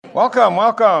Welcome,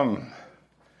 welcome,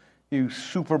 you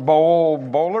Super Bowl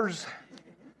bowlers.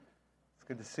 It's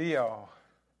good to see y'all.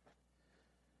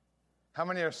 How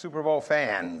many are Super Bowl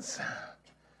fans?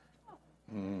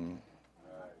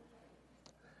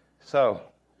 So,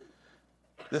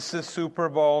 this is Super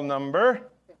Bowl number.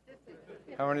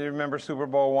 How many remember Super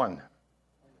Bowl I?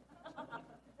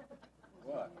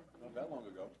 What? Not that long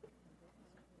ago.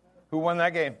 Who won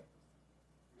that game?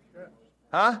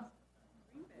 Huh?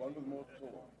 One with more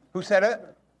total. Who said it?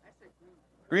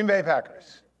 Green Bay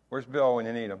Packers. Where's Bill when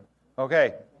you need him?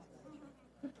 Okay.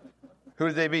 Who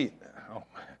did they beat? Oh.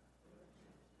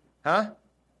 Huh?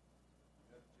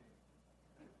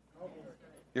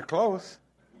 You're close.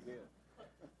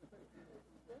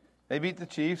 They beat the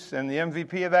Chiefs, and the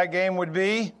MVP of that game would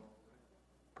be?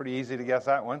 Pretty easy to guess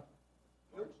that one.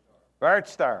 Bart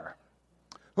Starr.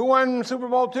 Who won Super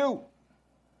Bowl II?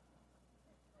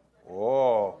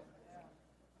 Oh.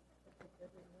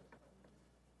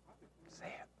 Say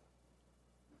it.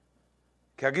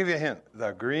 Okay, I'll give you a hint.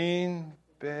 The Green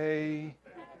Bay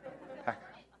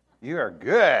Packers. You are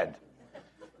good.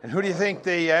 And who do you think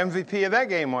the MVP of that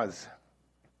game was?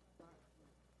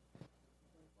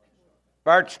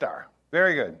 Bart Starr.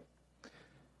 Very good.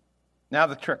 Now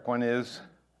the trick one is,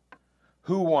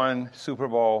 who won Super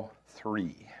Bowl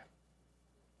III?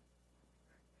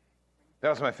 That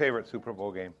was my favorite Super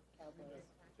Bowl game.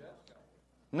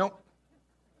 Nope.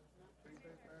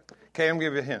 Okay, I'm going to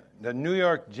give you a hint. The New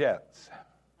York Jets.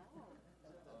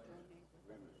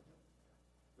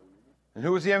 And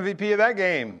who was the MVP of that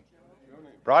game?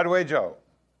 Broadway Joe.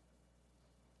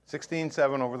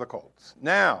 16-7 over the Colts.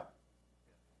 Now,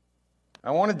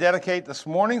 I want to dedicate this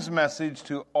morning's message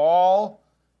to all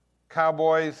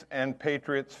Cowboys and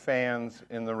Patriots fans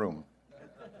in the room.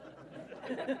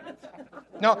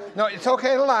 No, it's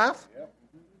okay to laugh,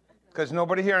 because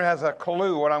nobody here has a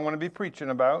clue what I'm going to be preaching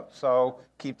about. So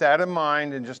keep that in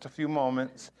mind in just a few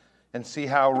moments and see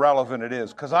how relevant it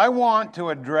is. Because I want to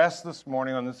address this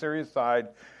morning on the serious side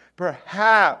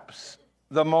perhaps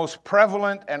the most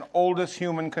prevalent and oldest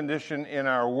human condition in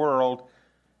our world,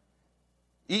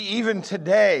 even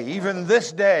today, even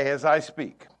this day as I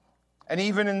speak, and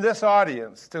even in this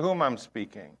audience to whom I'm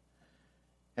speaking.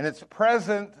 And it's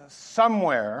present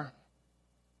somewhere,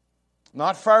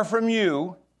 not far from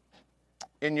you,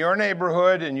 in your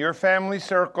neighborhood, in your family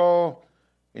circle,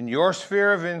 in your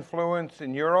sphere of influence,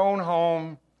 in your own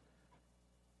home,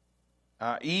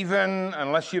 even,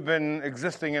 unless you've been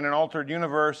existing in an altered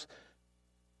universe,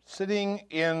 sitting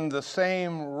in the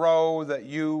same row that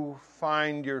you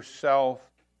find yourself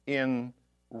in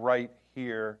right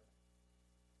here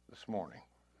this morning.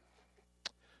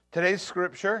 Today's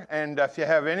scripture, and if you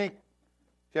have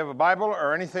a Bible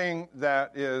or anything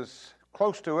that is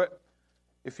close to it,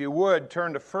 if you would,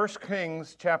 turn to 1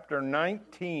 Kings chapter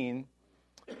 19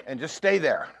 and just stay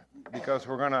there, because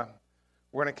we're gonna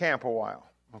camp a while.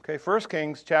 Okay, 1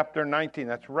 Kings chapter 19.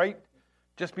 That's right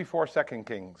just before 2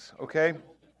 Kings, okay?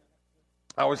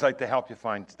 I always like to help you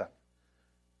find stuff.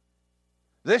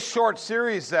 This short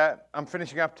series that I'm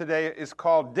finishing up today is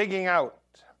called Digging Out.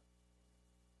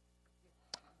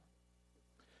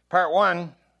 Part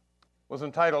 1 was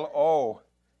entitled,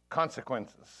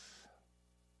 Consequences.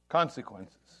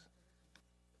 Consequences.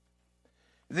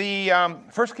 The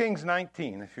 1 Kings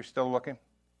 19, if you're still looking.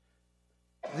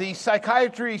 The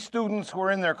psychiatry students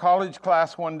were in their college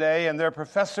class one day, and their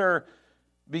professor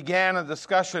began a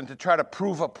discussion to try to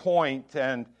prove a point.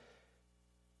 And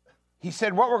he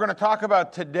said, what we're going to talk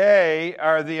about today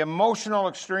are the emotional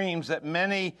extremes that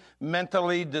many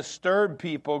mentally disturbed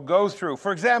people go through.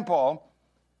 For example,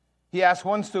 he asked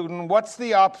one student, what's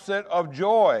the opposite of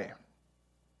joy?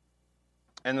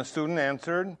 And the student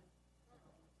answered,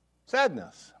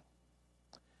 sadness.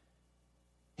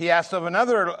 He asked of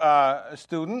another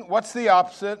student, what's the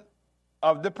opposite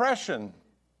of depression?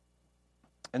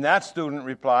 And that student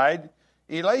replied,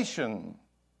 elation.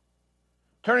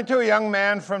 Turning to a young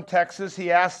man from Texas, he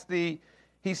asked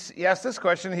this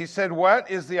question. He said,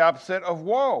 what is the opposite of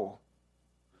woe?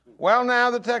 Well, now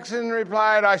the Texan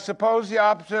replied, I suppose the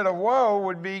opposite of woe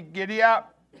would be giddy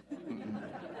up.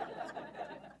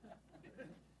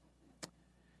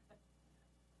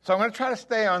 So I'm going to try to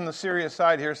stay on the serious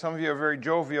side here. Some of you are very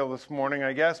jovial this morning,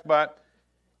 I guess. But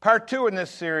part 2 in this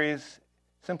series,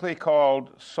 simply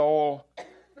called Soul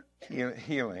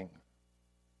Healing.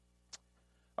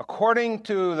 According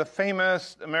to the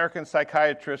famous American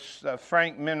psychiatrists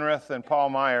Frank Minirth and Paul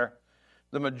Meyer,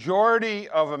 the majority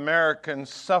of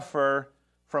Americans suffer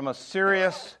from a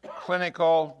serious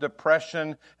clinical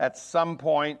depression at some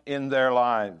point in their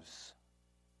lives.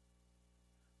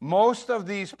 Most of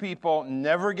these people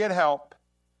never get help,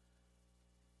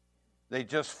 They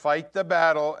just fight the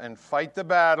battle and fight the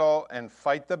battle and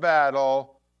fight the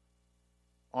battle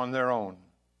on their own.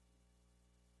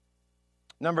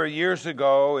 A number of years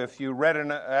ago, if you read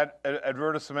an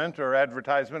advertisement or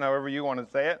advertisement, however you want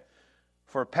to say it,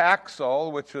 for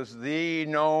Paxil, which was the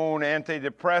known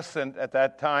antidepressant at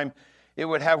that time, it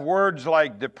would have words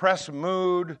like depressed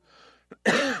mood,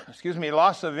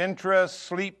 loss of interest,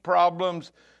 sleep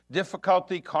problems,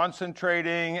 difficulty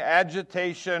concentrating,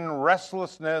 agitation,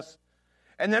 restlessness.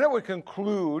 And then it would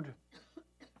conclude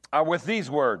with these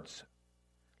words: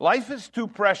 life is too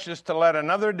precious to let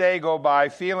another day go by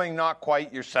feeling not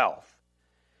quite yourself.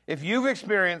 If you've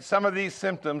experienced some of these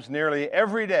symptoms nearly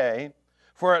every day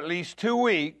for at least 2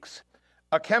 weeks,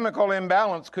 a chemical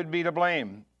imbalance could be to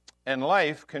blame, and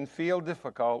life can feel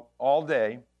difficult all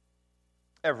day,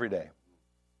 every day.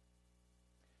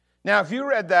 Now, if you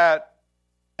read that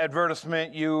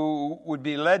advertisement, you would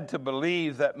be led to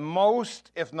believe that most,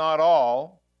 if not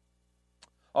all,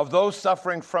 of those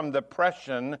suffering from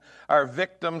depression are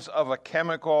victims of a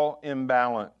chemical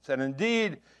imbalance. And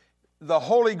indeed, the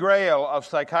holy grail of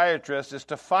psychiatrists is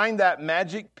to find that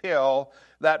magic pill,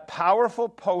 that powerful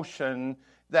potion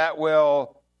that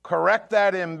will correct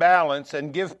that imbalance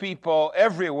and give people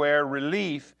everywhere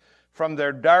relief from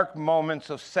their dark moments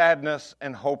of sadness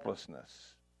and hopelessness.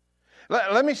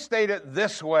 Let me state it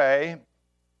this way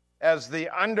as the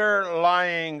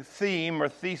underlying theme or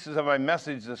thesis of my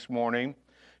message this morning.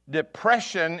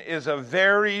 Depression is a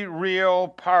very real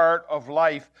part of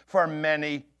life for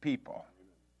many people.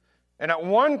 And at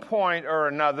one point or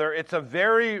another, it's a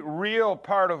very real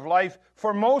part of life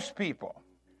for most people.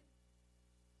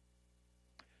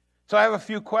 So I have a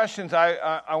few questions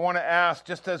I want to ask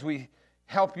just as we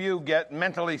help you get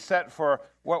mentally set for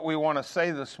what we want to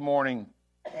say this morning.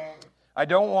 I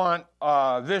don't want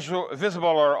visible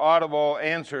or audible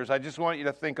answers. I just want you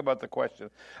to think about the question.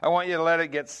 I want you to let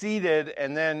it get seated,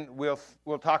 and then we'll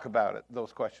talk about it,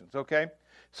 those questions, okay?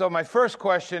 So my first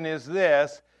question is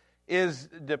this: is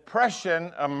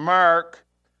depression a mark,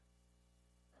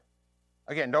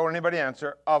 again, don't anybody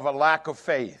answer, of a lack of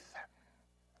faith?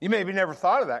 You maybe never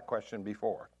thought of that question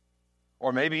before.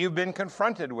 Or maybe you've been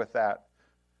confronted with that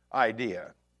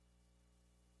idea.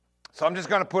 So I'm just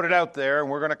going to put it out there, and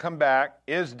we're going to come back.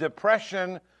 Is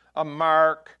depression a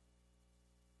mark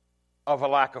of a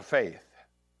lack of faith?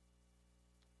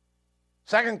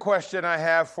 Second question I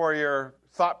have for your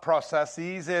thought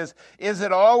processes is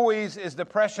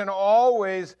depression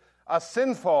always a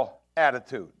sinful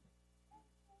attitude?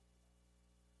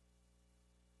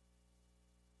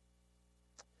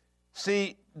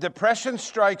 See, depression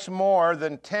strikes more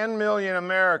than 10 million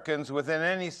Americans within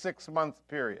any 6-month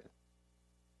period.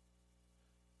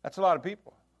 That's a lot of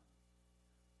people.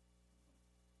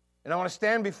 And I want to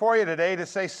stand before you today to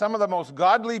say some of the most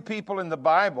godly people in the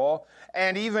Bible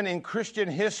and even in Christian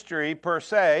history per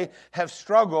se have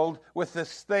struggled with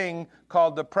this thing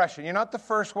called depression. You're not the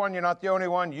first one. You're not the only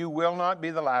one. You will not be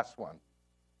the last one.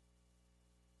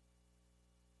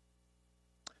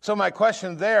 So my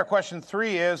question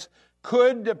 3 is,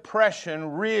 could depression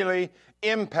really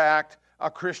impact a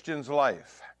Christian's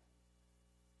life?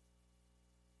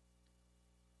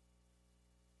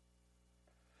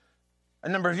 A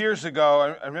number of years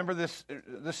ago, I remember this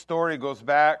story goes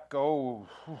back,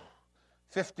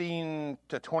 15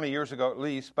 to 20 years ago at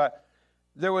least, but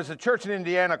there was a church in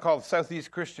Indiana called Southeast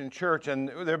Christian Church, and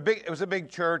it was a big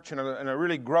church and a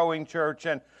really growing church,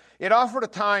 and it offered a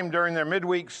time during their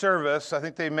midweek service. I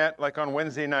think they met like on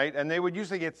Wednesday night, and they would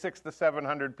usually get 600 to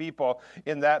 700 people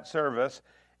in that service,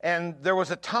 and there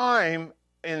was a time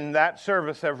in that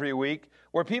service every week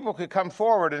where people could come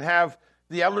forward and have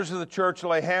the elders of the church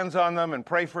lay hands on them and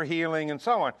pray for healing and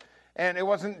so on. And it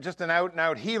wasn't just an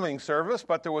out-and-out healing service,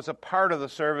 but there was a part of the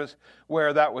service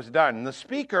where that was done. And the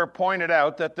speaker pointed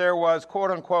out that there was,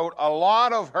 quote-unquote, a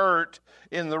lot of hurt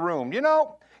in the room. You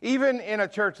know, even in a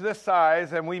church this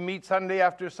size, and we meet Sunday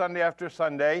after Sunday after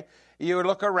Sunday, you would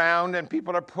look around and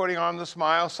people are putting on the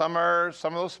smile. Some of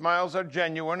those smiles are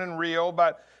genuine and real,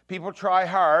 but people try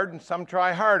hard and some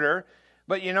try harder.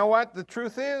 But you know what? The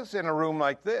truth is, in a room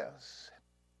like this,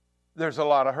 there's a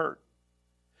lot of hurt.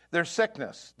 There's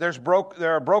sickness. There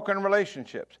are broken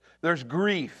relationships. There's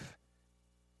grief.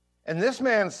 And this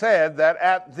man said that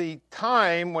at the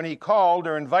time when he called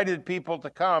or invited people to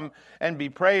come and be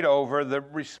prayed over, the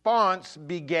response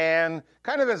began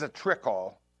kind of as a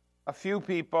trickle. A few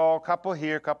people, a couple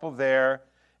here, a couple there,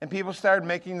 and people started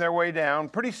making their way down.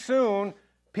 Pretty soon,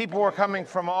 people were coming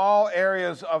from all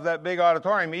areas of that big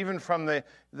auditorium, even from the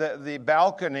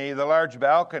balcony, the large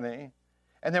balcony.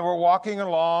 And they were walking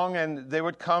along, and they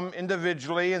would come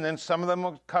individually, and then some of them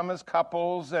would come as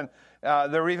couples, and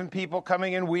there were even people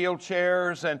coming in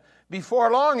wheelchairs. And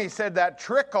before long, he said that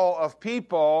trickle of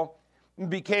people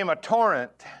became a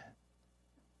torrent.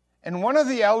 And one of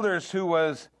the elders who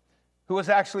was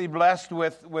actually blessed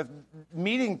with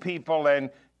meeting people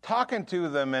and talking to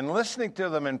them and listening to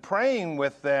them and praying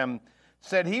with them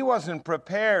said he wasn't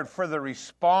prepared for the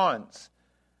response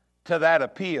to that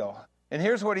appeal. And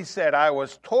here's what he said: I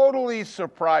was totally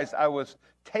surprised. I was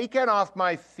taken off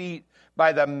my feet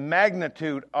by the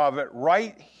magnitude of it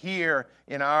right here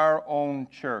in our own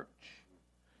church.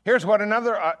 Here's what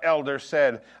another elder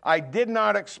said: I did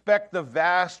not expect the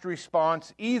vast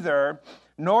response either,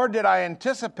 nor did I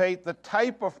anticipate the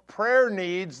type of prayer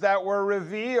needs that were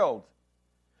revealed.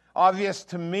 Obvious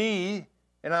to me,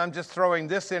 and I'm just throwing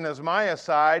this in as my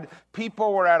aside,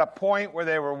 people were at a point where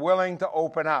they were willing to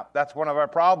open up. That's one of our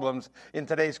problems in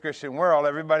today's Christian world.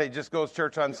 Everybody just goes to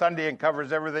church on Sunday and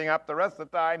covers everything up the rest of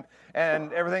the time,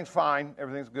 and everything's fine,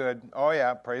 everything's good. Oh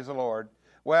yeah, praise the Lord.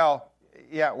 Well,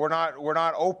 yeah, we're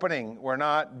not opening, we're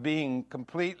not being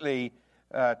completely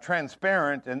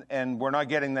transparent, and we're not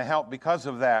getting the help because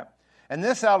of that. And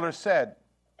this elder said,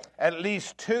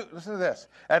 listen to this,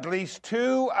 at least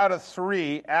 2 out of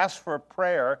 3 asked for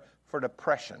prayer for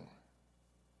depression.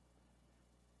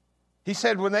 He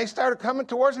said, when they started coming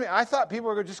towards me, I thought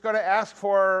people were just going to ask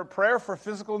for prayer for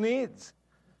physical needs,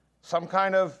 some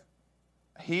kind of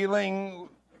healing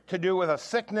to do with a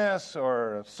sickness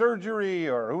or a surgery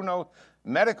or who knows,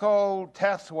 medical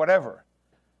tests, whatever.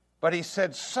 But he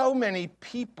said so many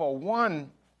people, one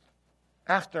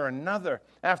after another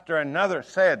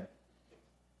said,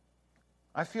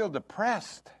 I feel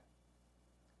depressed.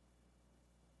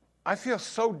 I feel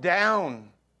so down.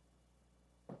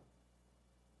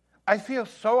 I feel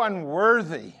so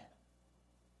unworthy.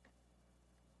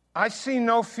 I see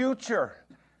no future.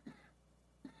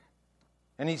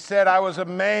 And he said, I was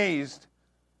amazed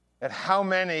at how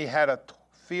many had a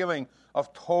feeling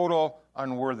of total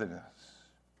unworthiness.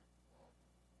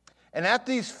 And at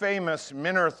these famous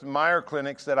Minirth Meyer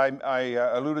clinics that I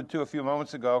alluded to a few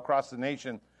moments ago across the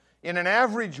nation, in an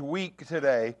average week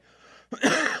today,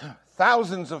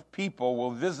 thousands of people will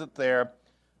visit there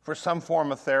for some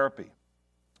form of therapy.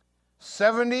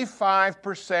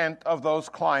 75% of those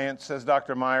clients, says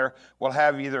Dr. Meyer, will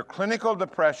have either clinical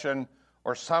depression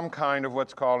or some kind of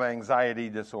what's called anxiety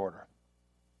disorder.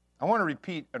 I want to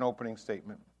repeat an opening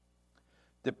statement.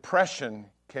 Depression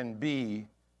can be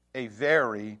a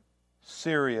very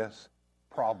serious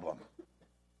problem.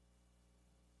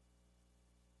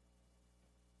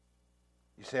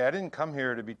 You say, I didn't come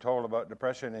here to be told about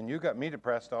depression, and you got me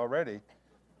depressed already.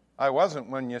 I wasn't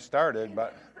when you started,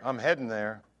 but I'm heading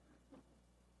there.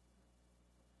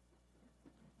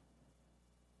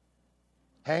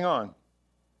 Hang on.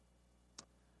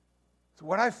 So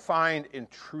what I find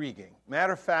intriguing,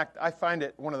 matter of fact, I find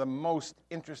it one of the most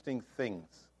interesting things,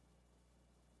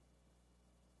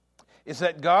 is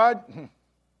that does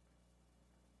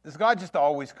God just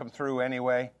always come through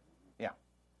anyway? Yeah.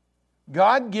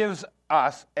 God gives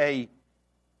us a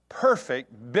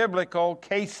perfect biblical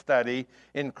case study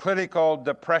in clinical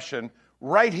depression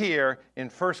right here in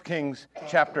 1 Kings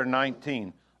chapter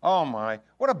 19. Oh my,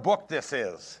 what a book this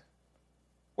is.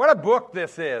 What a book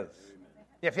this is.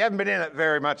 If you haven't been in it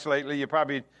very much lately, you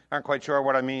probably aren't quite sure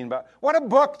what I mean, but what a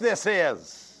book this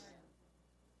is.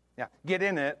 Yeah, get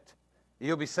in it.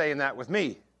 You'll be saying that with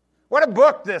me. What a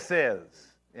book this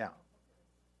is. Yeah.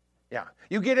 Yeah.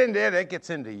 You get into it, it gets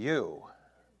into you.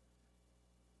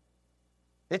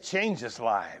 It changes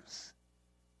lives.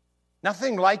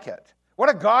 Nothing like it. What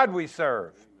a God we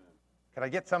serve. Can I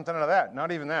get something out of that?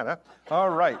 Not even that, huh? All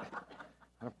right.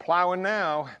 I'm plowing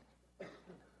now.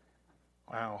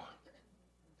 Wow.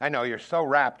 I know you're so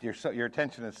rapt, your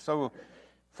attention is so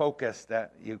focused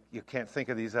that you can't think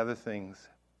of these other things.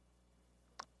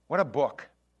 What a book.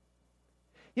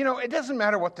 You know, it doesn't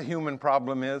matter what the human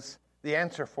problem is. The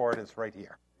answer for it is right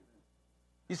here.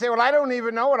 You say, well, I don't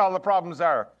even know what all the problems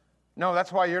are. No,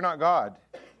 that's why you're not God.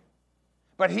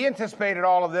 But he anticipated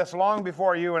all of this long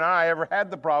before you and I ever had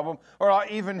the problem or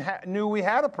even knew we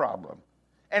had a problem.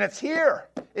 And it's here.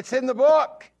 It's in the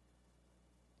book.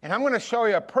 And I'm going to show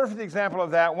you a perfect example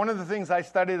of that. One of the things I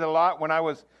studied a lot when I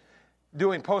was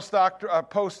doing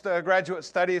postgraduate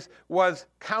studies was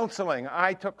counseling.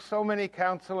 I took so many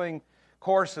counseling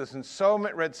courses and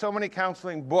read so many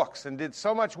counseling books and did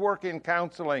so much work in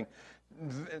counseling,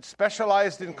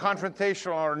 specialized in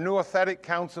confrontational or nouthetic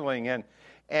counseling.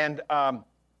 And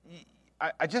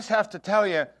I just have to tell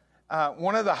you,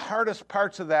 one of the hardest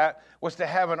parts of that was to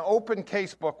have an open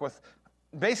case book with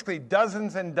basically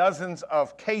dozens and dozens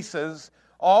of cases,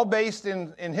 all based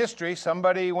in history.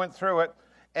 Somebody went through it,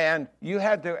 and you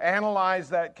had to analyze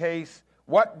that case.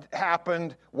 What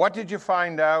happened? What did you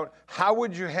find out? How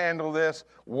would you handle this?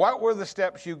 What were the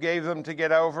steps you gave them to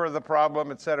get over the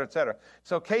problem, et cetera, et cetera?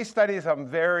 So case studies I'm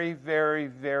very, very,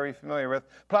 very familiar with.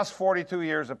 Plus 42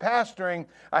 years of pastoring,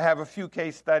 I have a few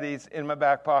case studies in my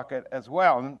back pocket as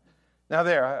well. Now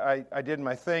there, I did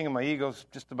my thing, and my ego's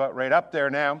just about right up there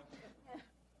now.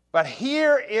 But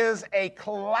here is a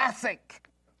classic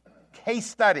case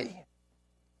study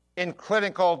in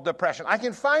clinical depression. I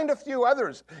can find a few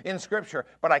others in Scripture,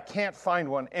 but I can't find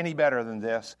one any better than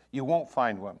this. You won't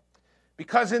find one.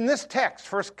 Because in this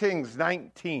text, 1 Kings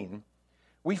 19,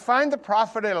 we find the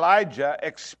prophet Elijah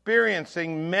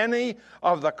experiencing many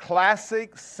of the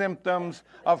classic symptoms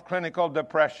of clinical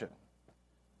depression.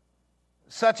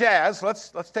 Such as,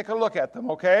 let's take a look at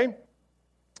them, okay?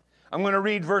 I'm going to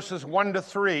read verses 1 to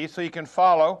 3 so you can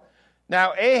follow.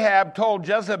 Now, Ahab told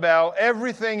Jezebel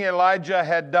everything Elijah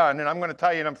had done, and I'm going to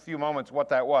tell you in a few moments what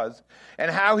that was, and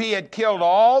how he had killed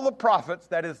all the prophets,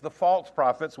 that is the false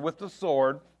prophets, with the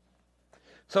sword.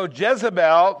 So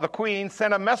Jezebel, the queen,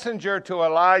 sent a messenger to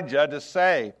Elijah to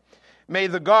say, "May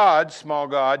the God, small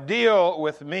God, deal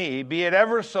with me, be it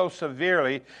ever so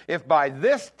severely, if by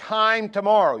this time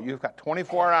tomorrow," you've got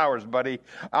 24 hours, buddy,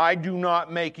 "I do not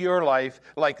make your life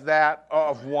like that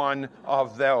of one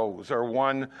of those," or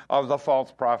one of the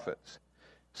false prophets.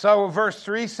 So verse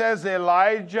 3 says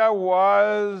Elijah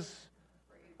was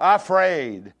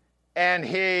afraid, and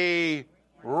he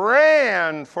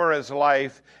ran for his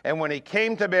life. And when he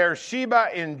came to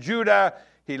Beersheba in Judah,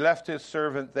 he left his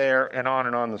servant there, and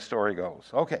on the story goes.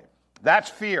 Okay, that's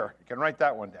fear. You can write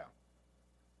that one down.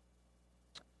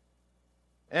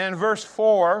 And verse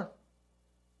 4,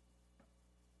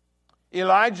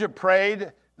 Elijah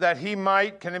prayed that he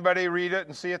might, can anybody read it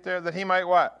and see it there? That he might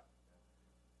what?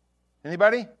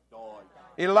 Anybody? Die.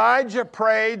 Elijah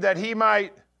prayed that he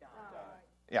might die.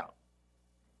 Yeah.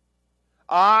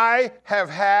 I have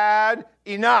had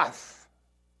enough.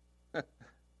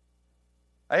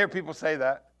 I hear people say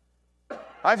that.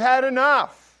 I've had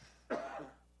enough.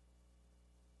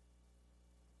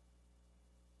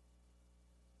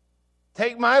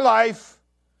 Take my life.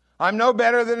 I'm no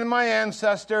better than my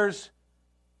ancestors.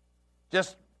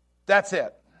 Just, that's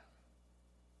it.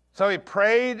 So he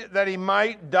prayed that he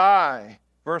might die.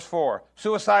 Verse 4,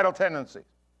 suicidal tendencies.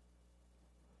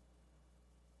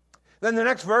 Then the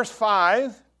next verse,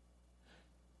 5,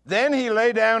 then he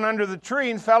lay down under the tree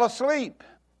and fell asleep.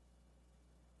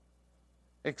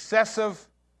 Excessive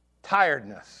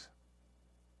tiredness.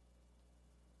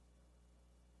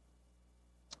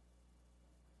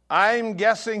 I'm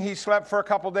guessing he slept for a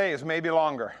couple days, maybe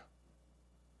longer.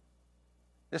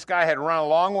 This guy had run a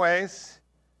long ways.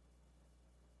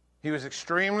 He was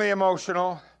extremely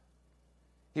emotional.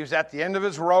 He was at the end of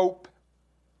his rope.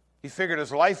 He figured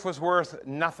his life was worth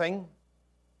nothing.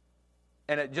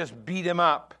 And it just beat him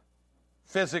up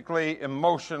physically,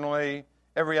 emotionally,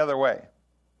 every other way.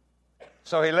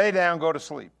 So he lay down, go to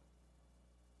sleep.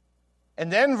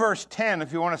 And then verse 10,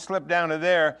 if you want to slip down to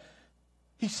there,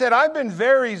 he said, I've been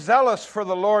very zealous for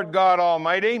the Lord God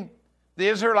Almighty. The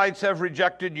Israelites have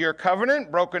rejected your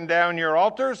covenant, broken down your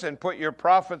altars, and put your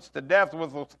prophets to death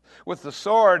with the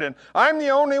sword. And I'm the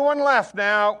only one left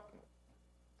now.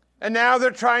 And now they're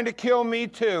trying to kill me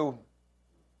too.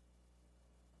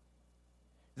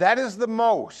 That is the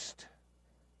most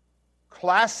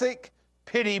classic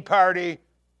pity party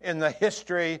in the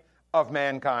history of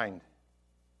mankind.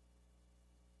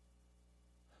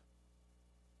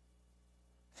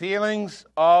 Feelings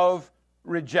of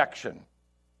rejection.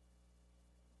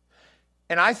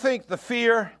 And I think the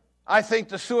fear, I think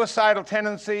the suicidal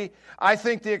tendency, I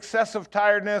think the excessive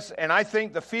tiredness, and I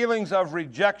think the feelings of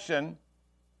rejection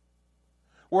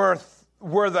were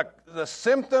the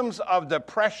symptoms of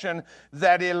depression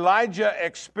that Elijah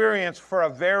experienced for a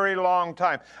very long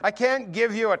time. I can't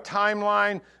give you a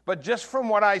timeline, but just from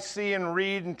what I see and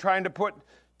read and trying to put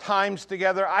times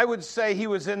together, I would say he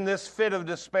was in this fit of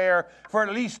despair for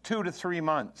at least 2 to 3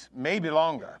 months, maybe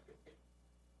longer.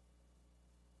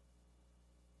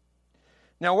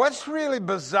 Now, what's really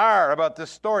bizarre about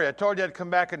this story, I told you I'd come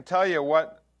back and tell you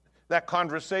what that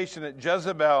conversation that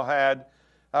Jezebel had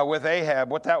with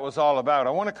Ahab, what that was all about. I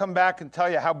want to come back and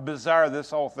tell you how bizarre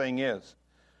this whole thing is.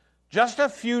 Just a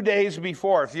few days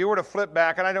before, if you were to flip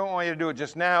back, and I don't want you to do it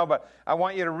just now, but I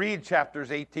want you to read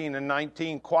chapters 18 and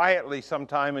 19 quietly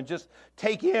sometime and just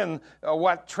take in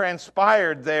what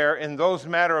transpired there in those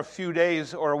matter of few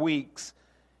days or weeks.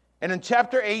 And in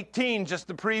chapter 18, just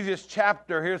the previous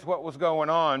chapter, here's what was going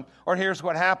on, or here's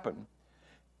what happened.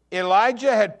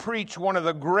 Elijah had preached one of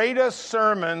the greatest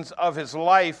sermons of his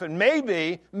life, and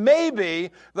maybe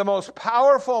the most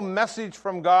powerful message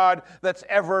from God that's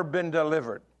ever been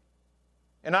delivered.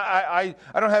 And I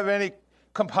don't have any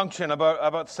compunction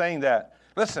about saying that.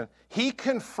 Listen, he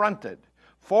challenged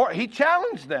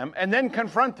them and then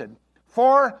confronted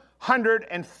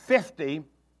 450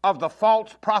 of the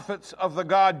false prophets of the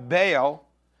god Baal.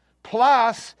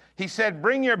 Plus, he said,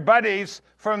 bring your buddies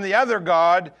from the other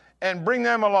god and bring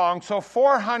them along. So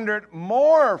 400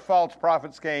 more false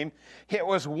prophets came. It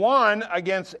was 1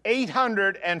 against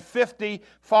 850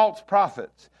 false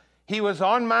prophets. He was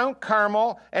on Mount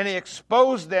Carmel, and he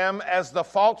exposed them as the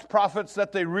false prophets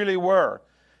that they really were.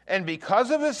 And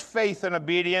because of his faith and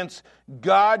obedience,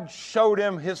 God showed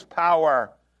him his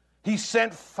power. He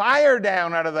sent fire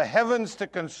down out of the heavens to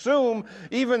consume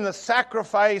even the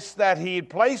sacrifice that he had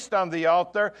placed on the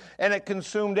altar, and it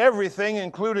consumed everything,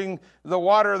 including the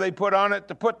water they put on it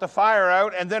to put the fire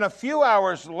out. And then a few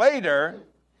hours later,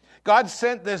 God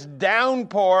sent this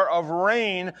downpour of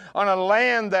rain on a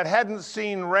land that hadn't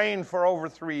seen rain for over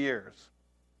 3 years.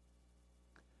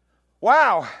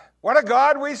 Wow, what a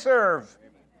God we serve.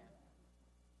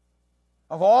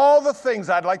 Of all the things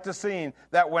I'd like to see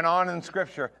that went on in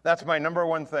Scripture, that's my number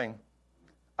one thing.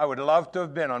 I would love to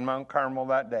have been on Mount Carmel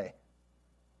that day.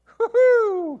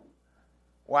 Woo-hoo!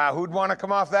 Wow, who'd want to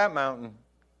come off that mountain?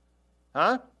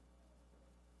 Huh?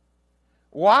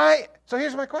 Why? So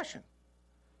here's my question.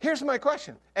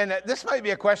 And this might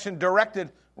be a question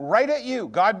directed right at you.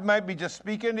 God might be just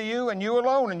speaking to you and you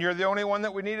alone, and you're the only one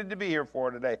that we needed to be here for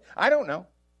today. I don't know.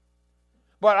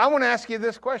 But I want to ask you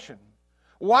this question.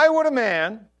 Why would a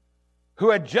man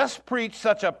who had just preached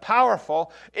such a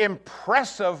powerful,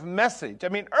 impressive message,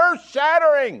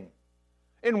 earth-shattering,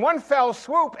 in one fell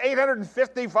swoop,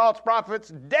 850 false prophets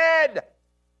dead?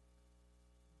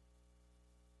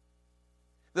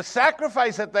 The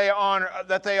sacrifice that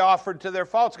they offered to their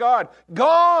false god,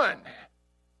 gone.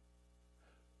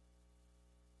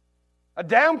 A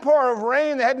downpour of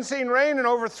rain. They hadn't seen rain in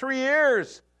over 3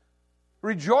 years.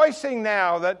 Rejoicing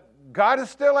now that God is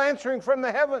still answering from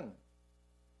the heaven.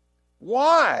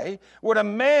 Why would a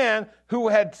man who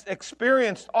had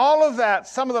experienced all of that,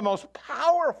 some of the most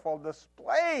powerful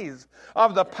displays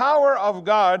of the power of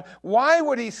God, why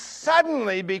would he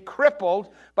suddenly be crippled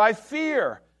by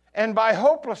fear and by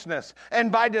hopelessness and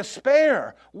by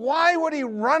despair? Why would he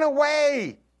run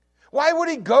away? Why would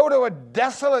he go to a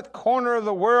desolate corner of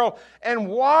the world? And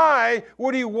why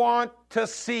would he want to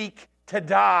seek to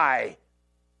die?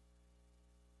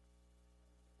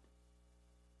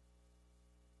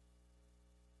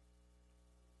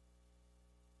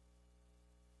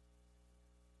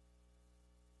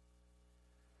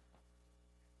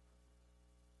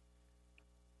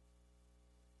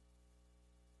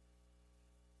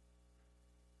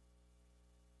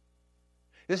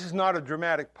 This is not a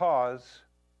dramatic pause.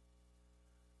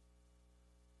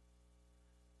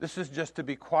 This is just to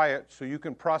be quiet so you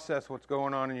can process what's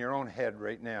going on in your own head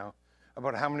right now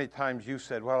about how many times you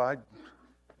said, well,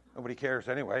 nobody cares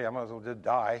anyway. I might as well just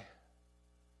die.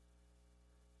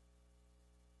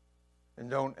 And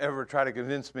don't ever try to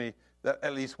convince me that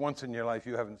at least once in your life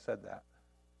you haven't said that.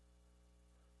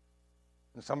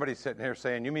 And somebody's sitting here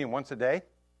saying, you mean once a day?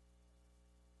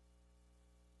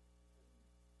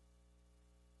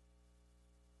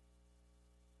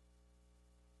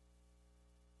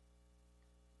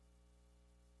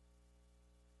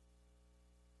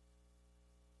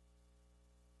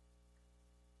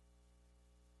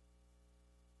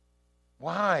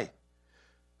 Why?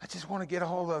 I just want to get a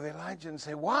hold of Elijah and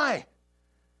say, why?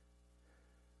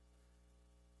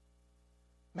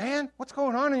 Man, what's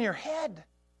going on in your head?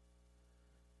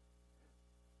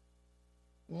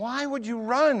 Why would you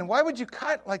run? Why would you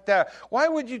cut like that? Why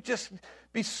would you just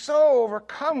be so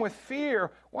overcome with fear?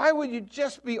 Why would you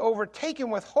just be overtaken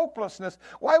with hopelessness?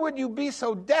 Why would you be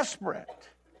so desperate?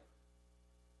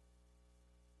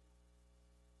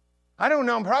 I don't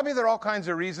know. Probably there are all kinds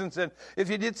of reasons. And if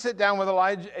you did sit down with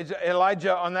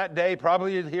Elijah on that day,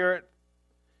 probably you'd hear it.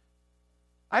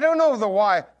 I don't know the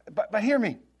why, but hear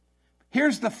me.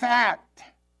 Here's the fact.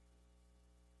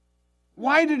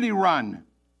 Why did he run?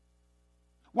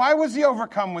 Why was he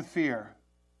overcome with fear?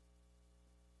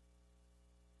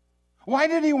 Why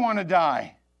did he want to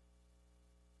die?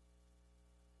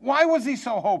 Why was he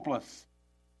so hopeless?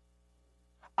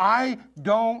 I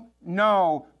don't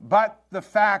know, but the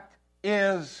fact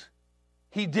is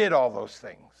he did all those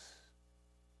things.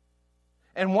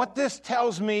 And what this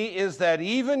tells me is that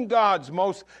even God's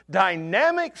most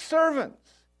dynamic servants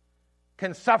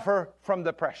can suffer from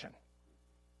depression.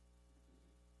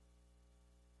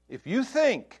 If you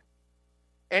think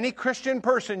any Christian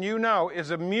person you know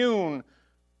is immune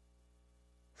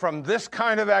from this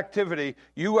kind of activity,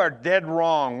 you are dead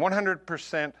wrong,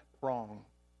 100% wrong.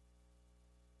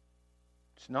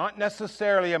 It's not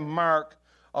necessarily a mark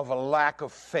of a lack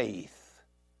of faith.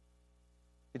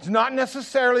 It's not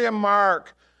necessarily a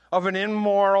mark of an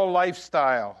immoral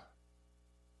lifestyle.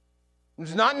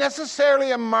 It's not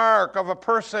necessarily a mark of a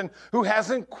person who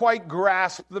hasn't quite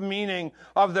grasped the meaning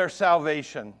of their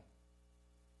salvation.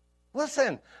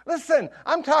 Listen,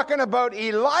 I'm talking about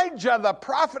Elijah the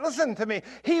prophet. Listen to me.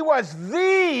 He was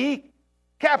the,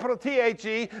 capital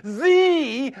T-H-E,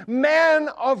 the man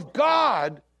of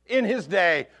God in his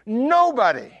day.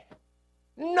 Nobody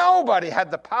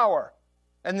had the power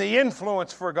and the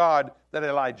influence for God that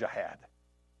Elijah had.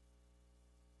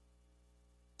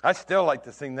 I still like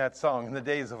to sing that song, In the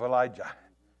Days of Elijah.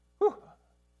 Whew.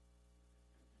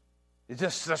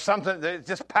 There's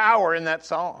just power in that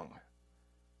song.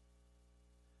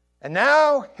 And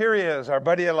now, here he is, our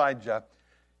buddy Elijah.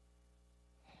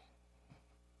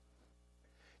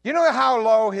 You know how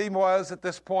low he was at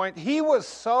this point? He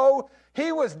was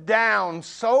down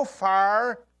so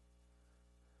far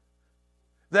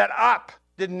that up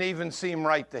didn't even seem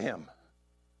right to him.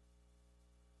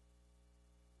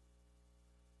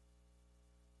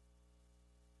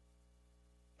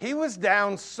 He was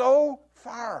down so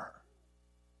far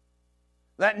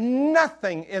that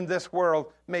nothing in this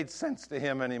world made sense to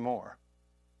him anymore.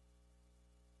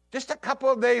 Just a couple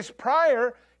of days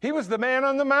prior, he was the man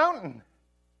on the mountain.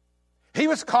 He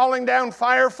was calling down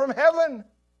fire from heaven.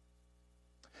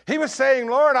 He was saying,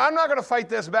 Lord, I'm not going to fight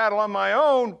this battle on my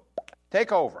own.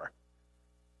 Take over.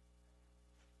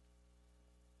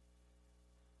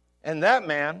 And that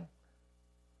man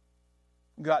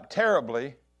got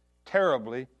terribly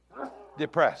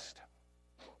depressed.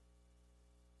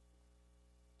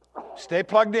 Stay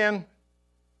plugged in.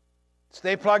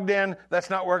 Stay plugged in. That's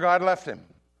not where God left him.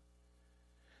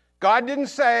 God didn't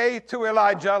say to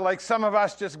Elijah, like some of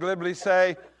us just glibly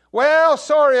say, well,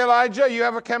 sorry, Elijah, you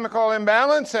have a chemical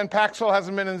imbalance and Paxil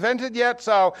hasn't been invented yet,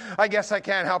 so I guess I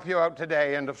can't help you out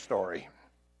today. End of story.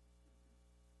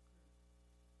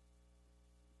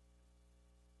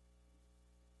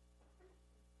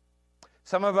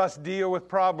 Some of us deal with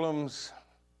problems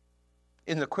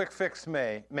in the quick fix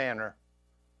manner.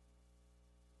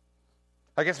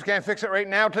 I guess we can't fix it right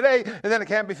now today, and then it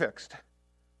can't be fixed.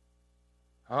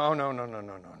 Oh, no.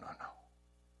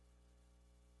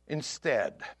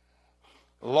 Instead,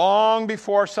 long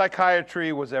before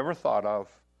psychiatry was ever thought of,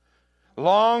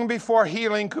 long before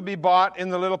healing could be bought in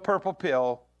the little purple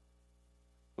pill,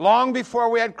 long before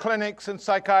we had clinics and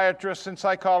psychiatrists and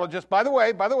psychologists. By the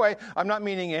way, I'm not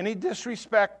meaning any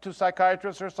disrespect to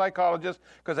psychiatrists or psychologists,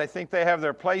 because I think they have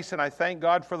their place, and I thank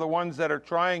God for the ones that are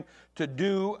trying to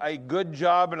do a good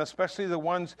job, and especially the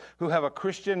ones who have a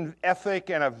Christian ethic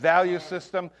and a value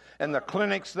system, and the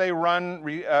clinics they run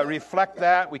reflect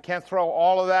that. We can't throw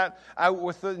all of that out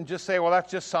with it and just say, well, that's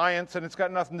just science and it's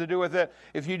got nothing to do with it.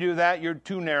 If you do that, you're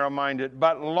too narrow-minded.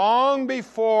 But long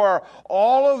before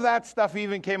all of that stuff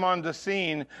even came on the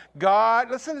scene,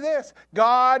 God, listen to this,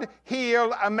 God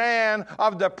healed a man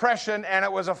of depression, and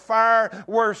it was a far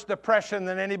worse depression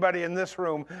than anybody in this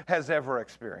room has ever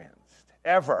experienced.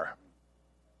 Ever.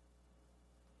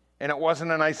 And it wasn't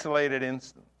an isolated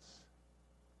instance.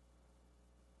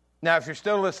 Now, if you're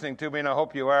still listening to me, and I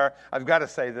hope you are, I've got to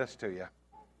say this to you.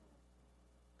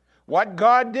 What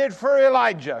God did for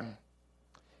Elijah,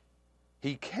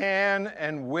 He can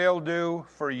and will do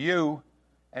for you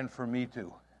and for me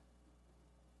too.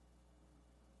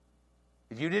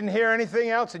 If you didn't hear anything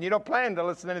else and you don't plan to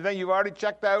listen to anything, you've already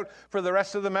checked out for the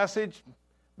rest of the message,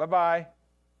 bye-bye.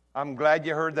 I'm glad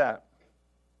you heard that.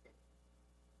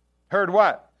 Heard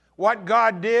what? What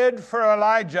God did for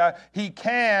Elijah, He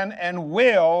can and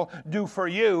will do for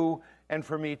you and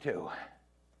for me too.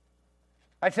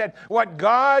 I said, what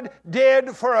God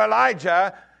did for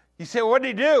Elijah, you say, what did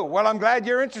He do? Well, I'm glad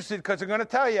you're interested, because I'm going to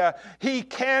tell you, He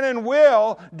can and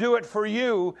will do it for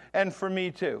you and for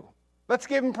me too. Let's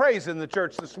give Him praise in the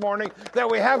church this morning that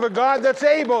we have a God that's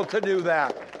able to do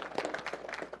that.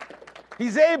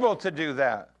 He's able to do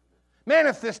that. Man,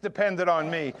 if this depended on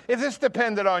me, if this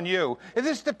depended on you, if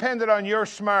this depended on your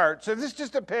smarts, if this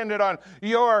just depended on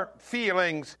your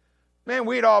feelings, man,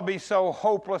 we'd all be so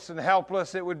hopeless and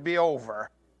helpless, it would be over.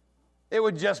 It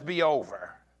would just be over.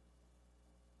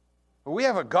 But we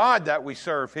have a God that we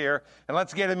serve here, and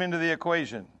let's get Him into the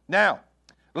equation. Now,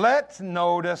 let's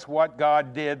notice what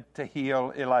God did to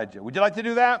heal Elijah. Would you like to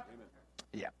do that?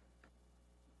 Yeah.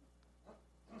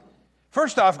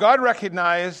 First off, God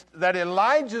recognized that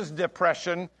Elijah's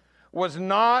depression was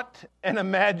not an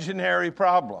imaginary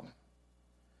problem.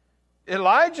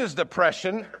 Elijah's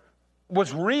depression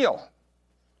was real.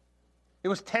 It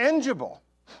was tangible.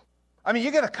 I mean,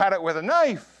 you got to cut it with a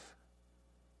knife.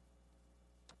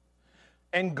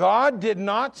 And God did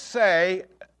not say,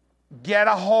 get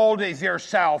a hold of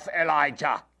yourself,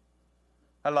 Elijah.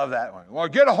 I love that one. Well,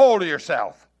 get a hold of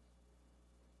yourself.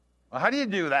 Well, how do you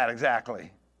do that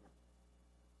exactly?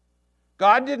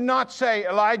 God did not say,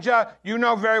 Elijah, you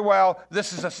know very well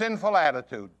this is a sinful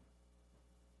attitude.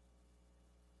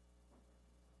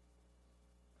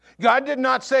 God did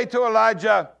not say to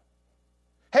Elijah,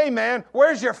 hey man,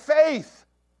 where's your faith?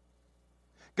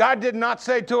 God did not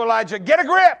say to Elijah, get a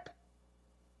grip.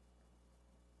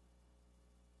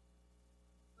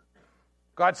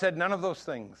 God said none of those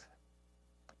things.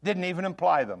 Didn't even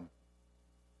imply them.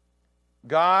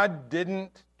 God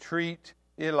didn't treat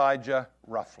Elijah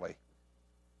roughly.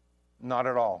 Not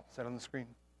at all. Is that on the screen?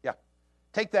 Yeah.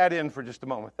 Take that in for just a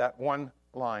moment, that one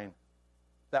line.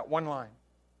 That one line.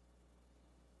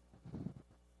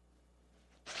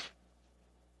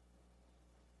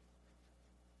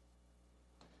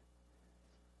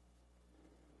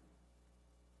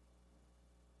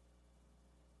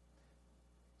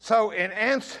 So in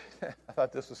answer, I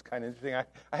thought this was kind of interesting. I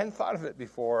hadn't thought of it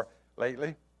before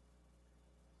lately.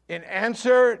 In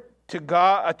answer to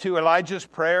God, to Elijah's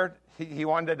prayer, he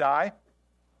wanted to die.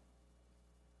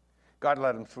 God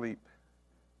let him sleep.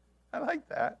 I like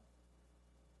that.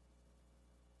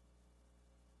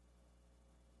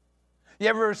 You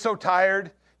ever so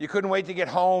tired you couldn't wait to get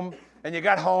home, and you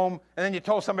got home, and then you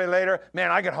told somebody later,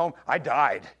 man, I got home, I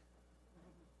died.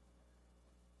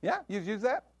 Yeah, you've used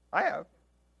that? I have.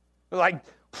 Like,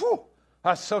 whew,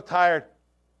 I was so tired.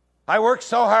 I worked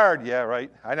so hard. Yeah,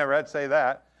 right. I never had to say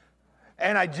that.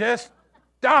 And I just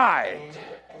died.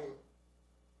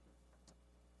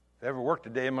 If I ever worked a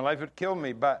day in my life, it would kill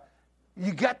me. But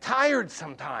you get tired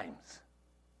sometimes.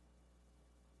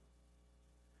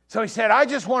 So he said, I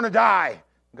just want to die.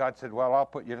 God said, well, I'll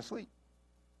put you to sleep.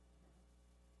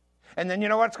 And then you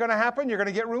know what's going to happen? You're going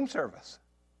to get room service.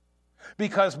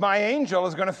 Because my angel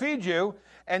is going to feed you.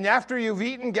 And after you've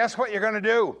eaten, guess what you're going to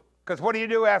do? Because what do you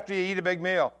do after you eat a big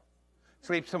meal?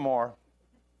 Sleep some more.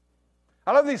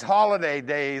 I love these holiday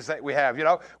days that we have, you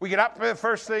know. We get up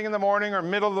first thing in the morning or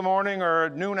middle of the morning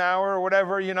or noon hour or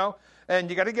whatever, you know.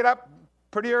 And you got to get up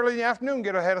pretty early in the afternoon,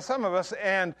 get ahead of some of us.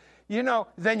 And, you know,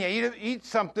 then you eat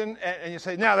something and you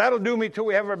say, now that'll do me till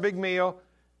we have our big meal.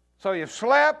 So you've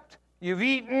slept, you've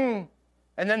eaten,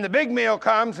 and then the big meal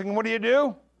comes, and what do?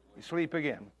 You sleep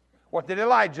again. What did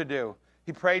Elijah do?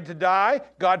 He prayed to die.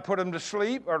 God put him to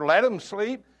sleep or let him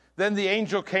sleep. Then the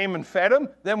angel came and fed him.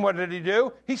 Then what did he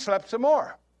do? He slept some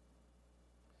more.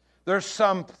 There's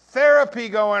some therapy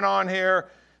going on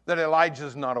here that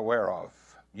Elijah's not aware of.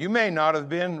 You may not have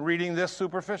been reading this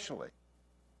superficially.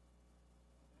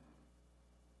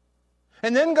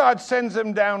 And then God sends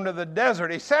him down to the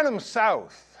desert. He sent him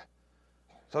south.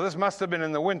 So this must have been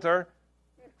in the winter.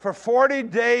 For 40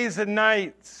 days and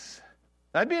nights.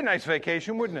 That'd be a nice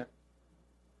vacation, wouldn't it?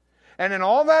 And in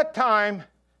all that time,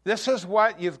 this is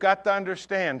what you've got to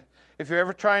understand. If you're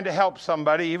ever trying to help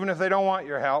somebody, even if they don't want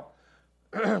your help,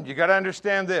 you got to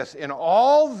understand this. In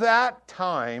all that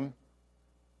time,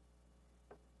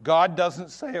 God doesn't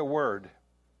say a word.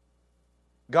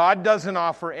 God doesn't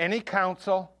offer any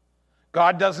counsel.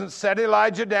 God doesn't set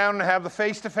Elijah down and have the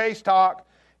face-to-face talk.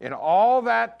 In all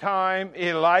that time,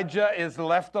 Elijah is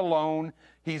left alone.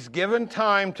 He's given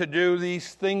time to do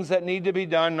these things that need to be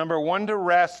done. Number one, to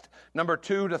rest. Number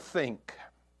two, to think.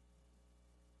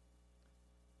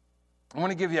 I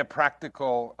want to give you a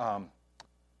practical,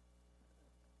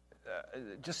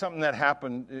 just something that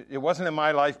happened. It wasn't in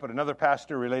my life, but another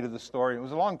pastor related the story. It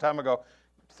was a long time ago,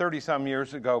 30-some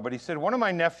years ago. But he said, one of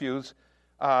my nephews,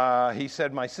 he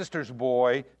said, my sister's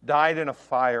boy died in a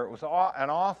fire. It was an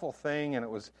awful thing, and it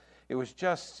was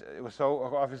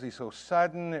so obviously so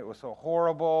sudden. It was so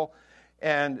horrible.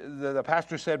 And the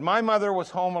pastor said, my mother was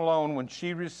home alone when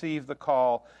she received the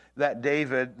call that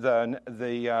David,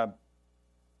 the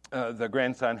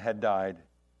grandson, had died.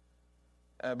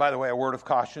 By the way, a word of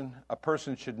caution: a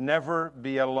person should never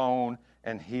be alone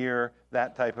and hear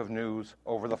that type of news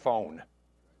over the phone.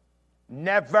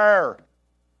 Never.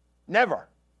 Never.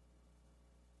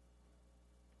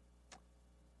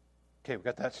 Okay, we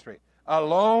got that straight.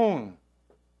 Alone.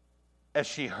 As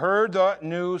she heard the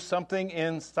news, something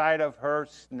inside of her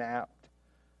snapped.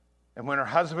 And when her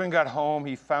husband got home,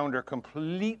 he found her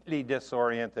completely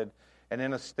disoriented and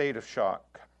in a state of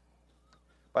shock.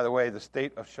 By the way, the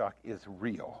state of shock is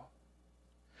real.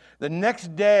 The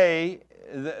next day,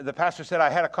 the pastor said, I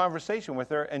had a conversation with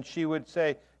her, and she would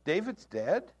say, David's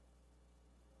dead?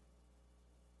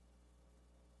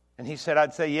 And he said,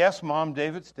 I'd say, yes, Mom,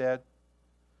 David's dead.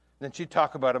 And then she'd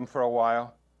talk about him for a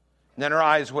while. And then her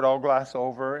eyes would all glass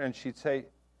over, and she'd say,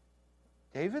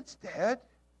 David's dead?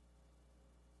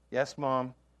 Yes,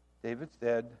 Mom, David's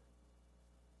dead.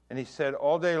 And he said,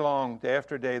 all day long, day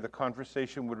after day, the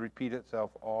conversation would repeat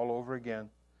itself all over again,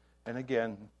 and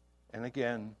again, and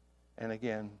again, and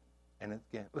again, and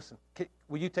again. Listen,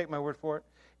 will you take my word for it?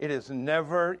 It is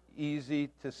never easy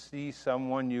to see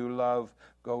someone you love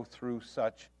go through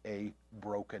such a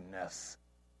brokenness.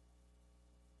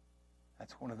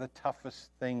 That's one of the toughest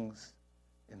things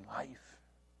in life.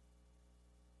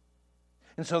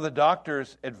 And so the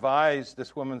doctors advised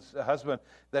this woman's husband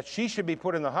that she should be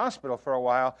put in the hospital for a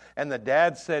while, and the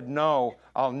dad said, no,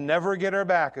 I'll never get her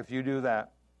back if you do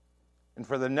that. And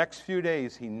for the next few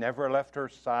days, he never left her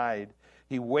side.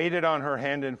 He waited on her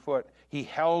hand and foot. He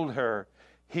held her.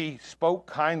 He spoke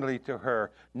kindly to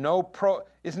her.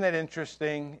 Isn't it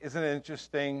interesting? Isn't it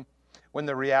interesting when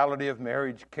the reality of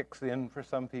marriage kicks in for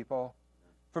some people?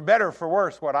 For better or for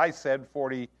worse, what I said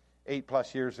 48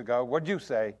 plus years ago. What'd you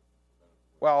say?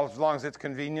 Well, as long as it's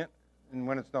convenient, and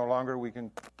when it's no longer, we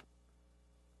can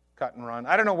cut and run.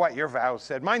 I don't know what your vows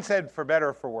said. Mine said for better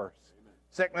or for worse. Amen.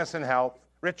 Sickness and health,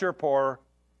 rich or poor.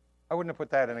 I wouldn't have put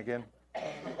that in again.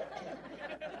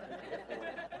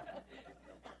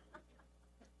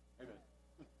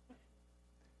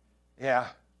 Yeah.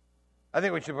 I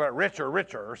think we should put richer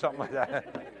or something like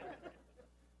that.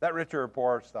 That richer or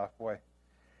poor stuff, boy.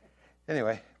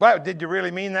 Anyway, well, did you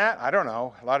really mean that? I don't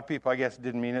know. A lot of people, I guess,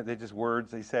 didn't mean it. They just words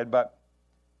they said. But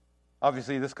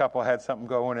obviously this couple had something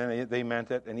going, and they meant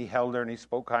it. And he held her, and he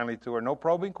spoke kindly to her. No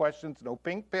probing questions, no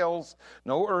pink pills,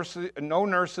 no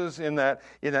nurses in that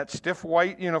stiff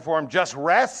white uniform. Just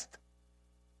rest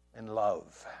and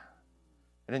love.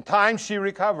 And in time she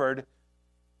recovered,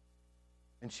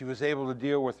 and she was able to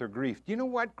deal with her grief. Do you know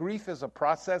what? Grief is a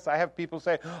process. I have people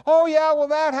say, oh, yeah, well,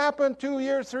 that happened 2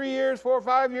 years, 3 years, 4 or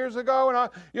 5 years ago,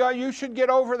 and you should get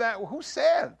over that. Well, who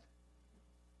said?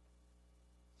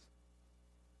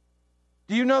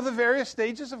 Do you know the various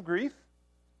stages of grief?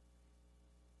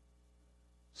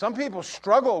 Some people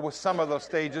struggle with some of those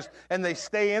stages, and they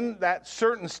stay in that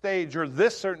certain stage or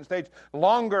this certain stage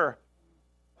longer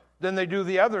than they do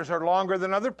the others, or longer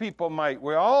than other people might.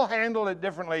 We all handle it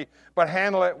differently, but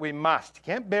handle it we must. You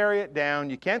can't bury it down.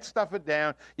 You can't stuff it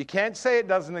down. You can't say it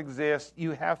doesn't exist.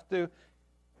 You have to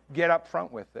get up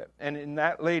front with it. And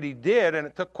that lady did, and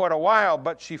it took quite a while,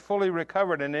 but she fully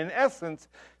recovered. And in essence,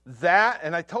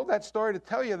 and I told that story to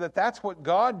tell you that that's what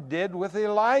God did with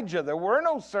Elijah. There were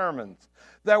no sermons.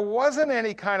 There wasn't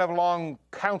any kind of long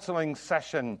counseling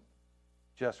session.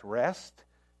 Just rest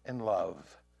and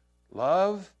love.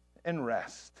 Love and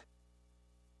rest,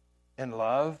 and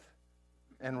love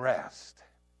and rest,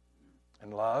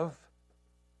 and love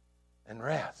and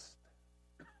rest.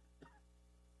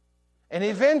 And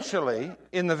eventually,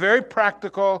 in the very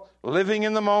practical, living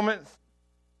in the moment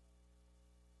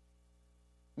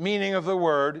meaning of the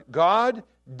word, God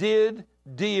did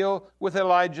deal with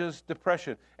Elijah's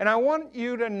depression. And I want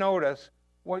you to notice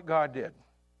what God did,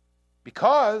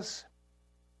 because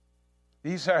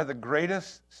these are the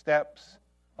greatest steps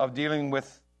of dealing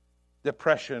with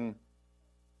depression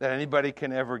that anybody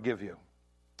can ever give you.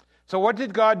 So what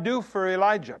did God do for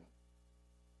Elijah?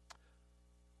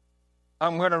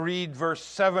 I'm going to read verse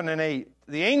 7 and 8.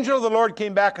 The angel of the Lord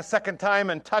came back a second time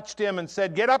and touched him and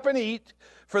said, get up and eat,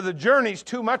 for the journey's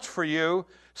too much for you.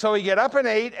 So he got up and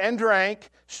ate and drank.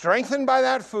 Strengthened by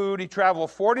that food, he traveled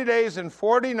 40 days and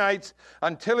 40 nights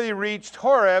until he reached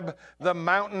Horeb, the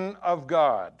mountain of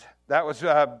God. That was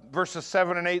verses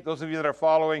 7 and 8. Those of you that are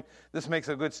following, this makes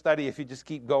a good study if you just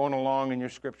keep going along in your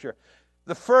scripture.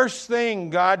 The first thing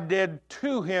God did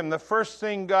to him, the first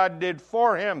thing God did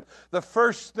for him, the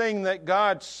first thing that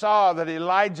God saw that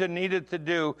Elijah needed to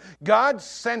do, God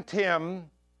sent him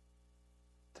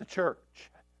to church.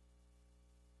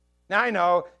 Now I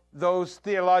know those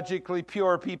theologically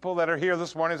pure people that are here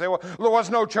this morning say, well, there was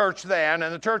no church then,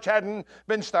 and the church hadn't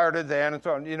been started then, and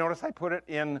so on. You notice I put it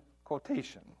in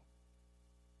quotation.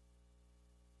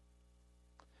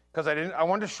 Because I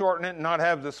wanted to shorten it and not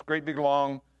have this great big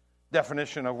long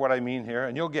definition of what I mean here,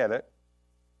 and you'll get it.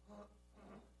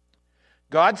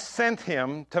 God sent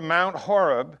him to Mount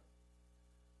Horeb,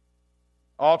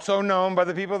 also known by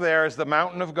the people there as the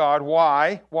mountain of God.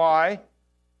 Why? Why?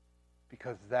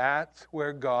 Because that's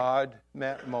where God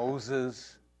met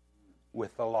Moses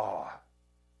with the law.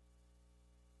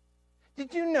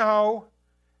 Did you know,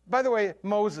 by the way,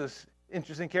 Moses,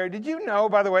 interesting, Carrie, did you know,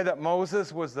 by the way, that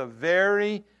Moses was the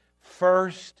very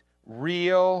first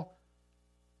real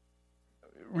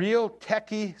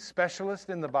techie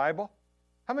specialist in the Bible?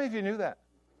 How many of you knew that?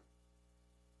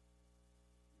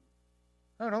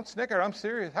 No, don't snicker. I'm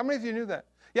serious. How many of you knew that?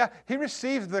 Yeah, he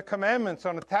received the commandments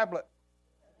on a tablet.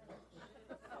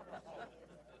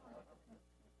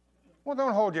 Well,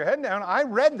 don't hold your head down. I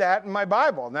read that in my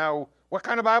Bible. Now, what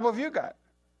kind of Bible have you got?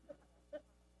 Am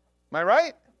I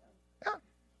right? Yeah.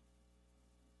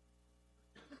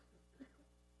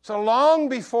 So long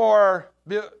before,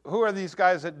 who are these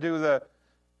guys that do that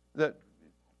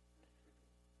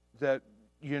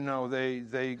you know,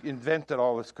 they invented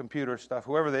all this computer stuff.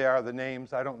 Whoever they are, the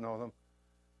names, I don't know them.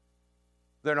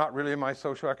 They're not really in my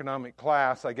socioeconomic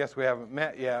class. I guess we haven't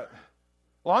met yet.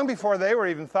 Long before they were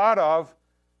even thought of,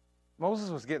 Moses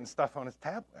was getting stuff on his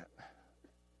tablet.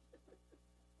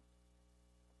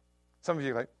 Some of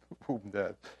you are like, oh,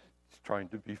 Dad, he's trying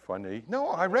to be funny. No,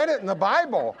 I read it in the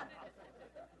Bible.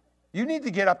 You need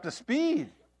to get up to speed.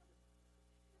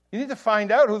 You need to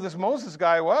find out who this Moses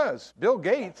guy was. Bill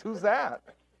Gates, who's that?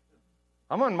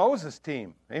 I'm on Moses'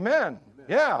 team. Amen.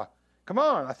 Yeah, come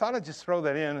on. I thought I'd just throw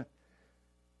that in.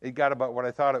 It got about what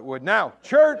I thought it would. Now,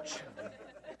 church,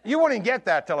 you wouldn't get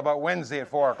that till about Wednesday at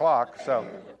 4 o'clock, so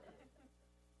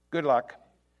good luck.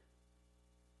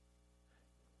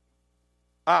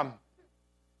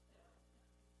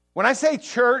 When I say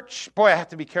church, boy, I have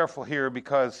to be careful here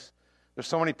because there's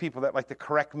so many people that like to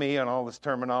correct me on all this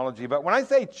terminology. But when I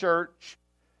say church,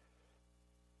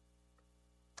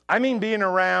 I mean being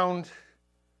around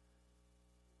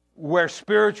where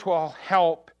spiritual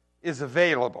help is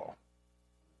available.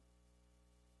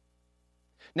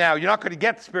 Now, you're not going to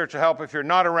get spiritual help if you're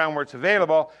not around where it's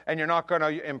available, and you're not going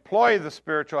to employ the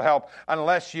spiritual help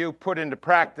unless you put into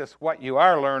practice what you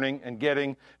are learning and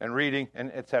getting and reading, and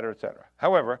et cetera, et cetera.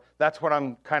 However, that's what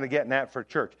I'm kind of getting at for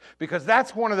church, because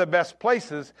that's one of the best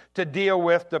places to deal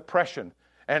with depression.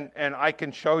 And I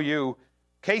can show you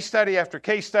case study after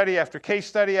case study after case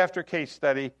study after case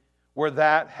study where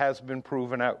that has been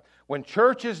proven out. When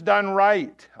church is done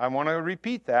right, I want to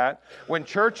repeat that. When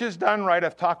church is done right,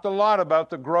 I've talked a lot about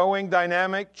the growing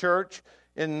dynamic church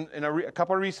in a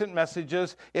couple of recent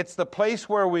messages. It's the place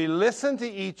where we listen to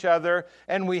each other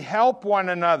and we help one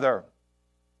another.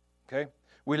 Okay?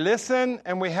 We listen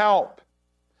and we help.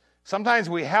 Sometimes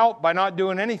we help by not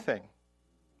doing anything.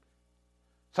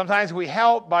 Sometimes we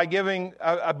help by giving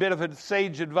a bit of a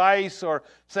sage advice or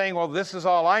saying, well, this is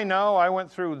all I know. I went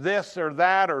through this or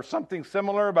that or something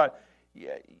similar, but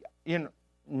you know,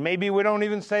 maybe we don't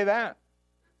even say that.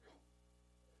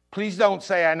 Please don't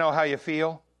say, I know how you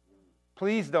feel.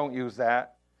 Please don't use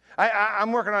that.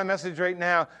 I'm working on a message right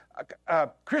now,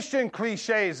 Christian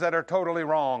cliches that are totally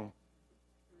wrong.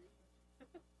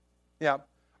 Yeah.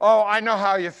 Oh, I know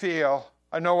how you feel.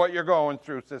 I know what you're going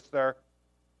through, sister.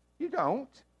 You don't.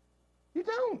 You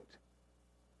don't.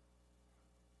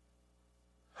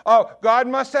 Oh, God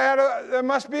must have had there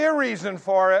must be a reason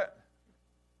for it.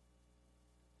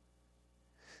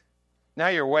 Now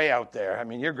you're way out there. I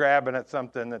mean, you're grabbing at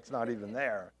something that's not even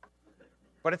there.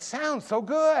 But it sounds so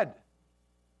good.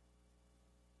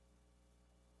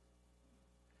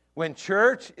 When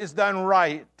church is done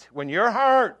right, when your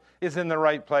heart is in the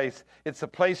right place, it's a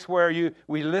place where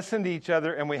we listen to each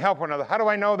other and we help one another. How do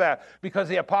I know that? Because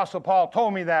the Apostle Paul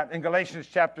told me that in Galatians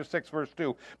chapter 6, verse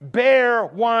 2. Bear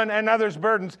one another's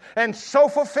burdens and so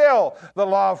fulfill the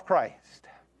law of Christ.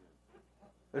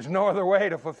 There's no other way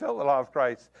to fulfill the law of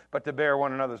Christ but to bear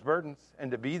one another's burdens and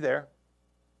to be there.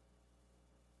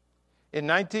 In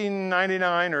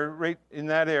 1999, or right in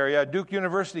that area, Duke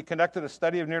University conducted a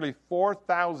study of nearly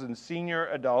 4,000 senior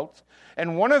adults,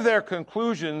 and one of their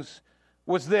conclusions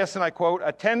was this, and I quote,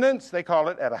 attendance, they call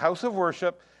it, at a house of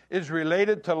worship is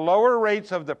related to lower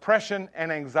rates of depression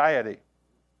and anxiety.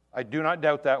 I do not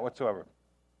doubt that whatsoever.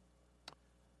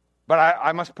 But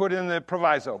I must put in the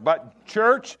proviso. But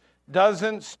church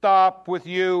doesn't stop with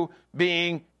you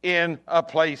being in a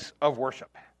place of worship.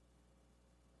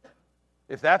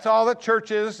 If that's all that church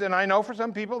is, and I know for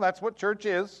some people that's what church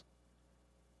is,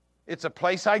 it's a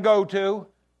place I go to,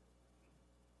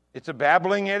 it's a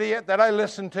babbling idiot that I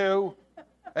listen to,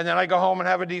 and then I go home and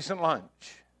have a decent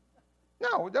lunch.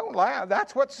 No, don't laugh.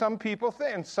 That's what some people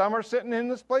think, and some are sitting in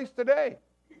this place today.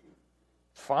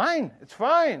 It's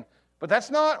fine, but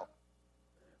that's not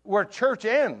where church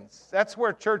ends. That's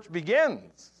where church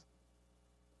begins.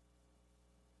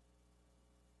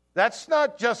 That's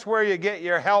not just where you get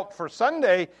your help for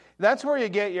Sunday. That's where you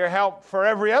get your help for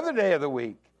every other day of the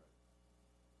week.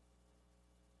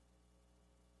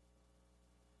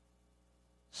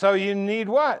 So you need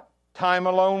what? Time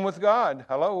alone with God.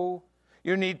 Hello.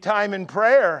 You need time in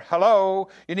prayer. Hello.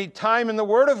 You need time in the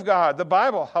Word of God, the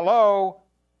Bible. Hello.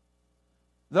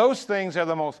 Those things are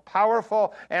the most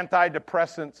powerful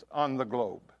antidepressants on the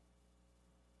globe.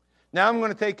 Now I'm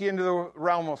going to take you into the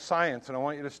realm of science, and I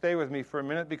want you to stay with me for a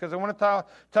minute because I want to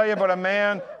tell you about a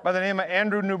man by the name of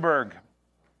Andrew Newberg.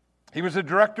 He was the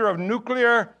director of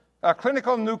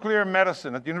clinical nuclear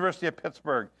medicine at the University of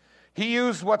Pittsburgh. He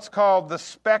used what's called the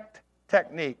SPECT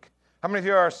technique. How many of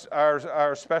you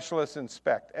are specialists in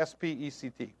SPECT?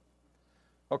 S-P-E-C-T.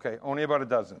 Okay, only about a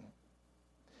dozen.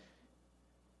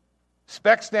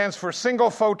 SPECT stands for Single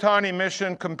Photon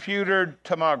Emission Computed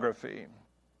Tomography.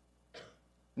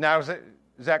 Now, is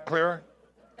that clear?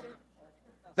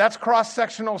 That's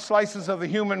cross-sectional slices of the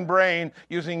human brain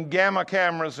using gamma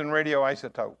cameras and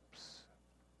radioisotopes.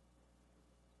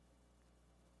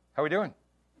 How are we doing?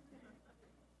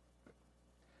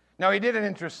 Now, he did an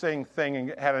interesting thing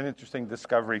and had an interesting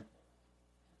discovery.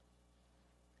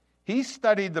 He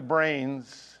studied the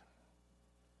brains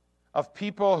of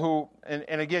people who,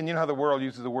 and again, you know how the world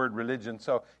uses the word religion,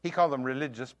 so he called them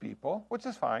religious people, which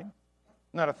is fine.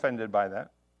 Not offended by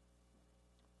that.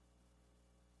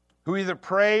 Who either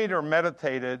prayed or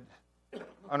meditated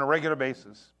on a regular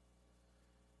basis.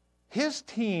 His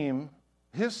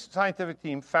scientific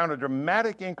team found a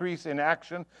dramatic increase in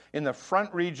action in the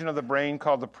front region of the brain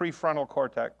called the prefrontal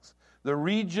cortex. The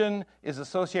region is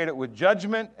associated with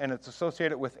judgment and it's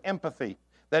associated with empathy.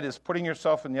 That is, putting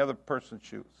yourself in the other person's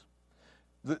shoes.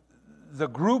 The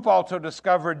group also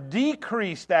discovered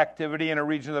decreased activity in a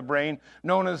region of the brain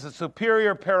known as the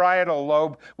superior parietal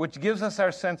lobe, which gives us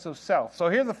our sense of self. So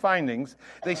here are the findings.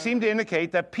 They seem to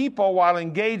indicate that people, while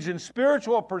engaged in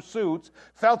spiritual pursuits,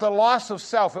 felt a loss of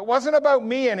self. It wasn't about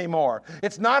me anymore.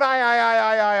 It's not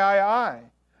I.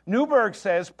 Newberg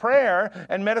says prayer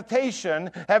and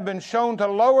meditation have been shown to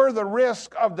lower the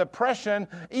risk of depression,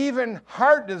 even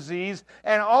heart disease,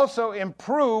 and also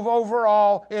improve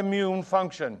overall immune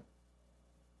function.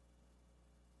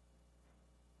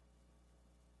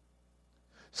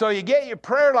 So you get your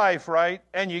prayer life right,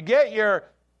 and you get your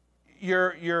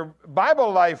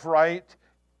Bible life right,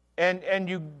 and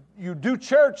you do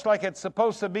church like it's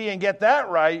supposed to be and get that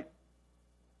right,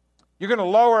 you're going to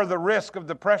lower the risk of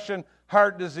depression,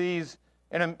 heart disease,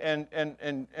 and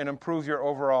improve your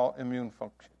overall immune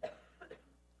function.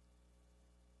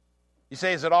 You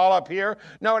say, is it all up here?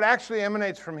 No, it actually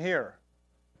emanates from here.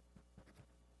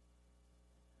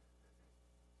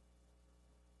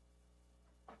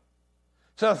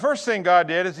 So the first thing God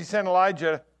did is he sent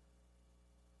Elijah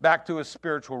back to his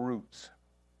spiritual roots.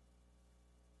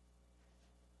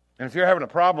 And if you're having a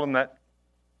problem that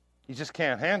you just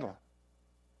can't handle,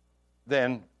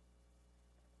 then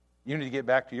you need to get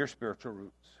back to your spiritual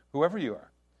roots, whoever you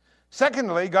are.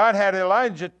 Secondly, God had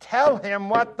Elijah tell him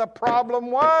what the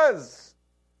problem was.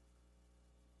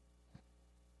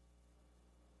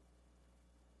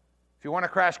 If you want a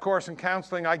crash course in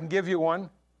counseling, I can give you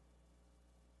one.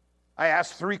 I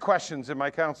asked 3 questions in my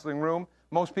counseling room.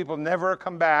 Most people never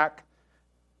come back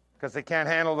because they can't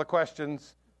handle the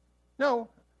questions. No.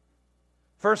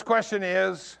 First question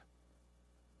is,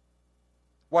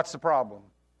 what's the problem?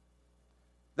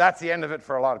 That's the end of it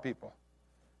for a lot of people.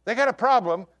 They got a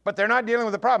problem, but they're not dealing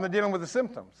with the problem. They're dealing with the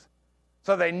symptoms.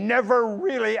 So they never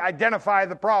really identify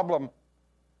the problem.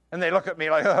 And they look at me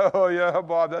like, oh, yeah,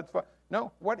 Bob, that's fine.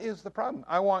 No, what is the problem?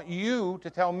 I want you to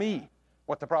tell me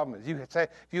what the problem is. You say,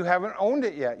 if you haven't owned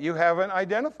it yet, you haven't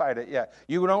identified it yet,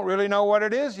 you don't really know what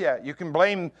it is yet. You can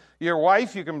blame your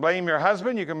wife, you can blame your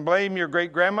husband, you can blame your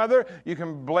great-grandmother, you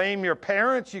can blame your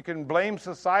parents, you can blame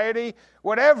society,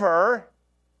 whatever.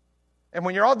 And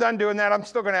when you're all done doing that, I'm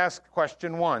still going to ask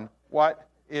question 1. What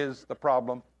is the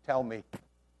problem? Tell me.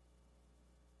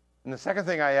 And the second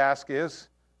thing I ask is,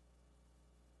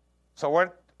 so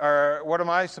what am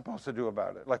I supposed to do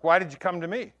about it? Like, why did you come to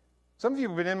me? Some of you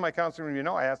have been in my counseling room, you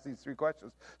know I asked these 3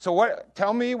 questions. So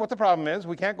tell me what the problem is.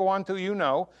 We can't go on till you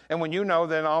know. And when you know,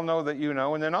 then I'll know that you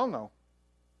know, and then I'll know.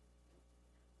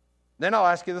 Then I'll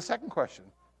ask you the second question.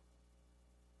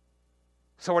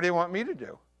 So what do you want me to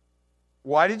do?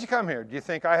 Why did you come here? Do you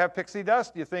think I have pixie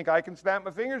dust? Do you think I can snap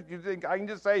my fingers? Do you think I can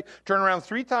just say, turn around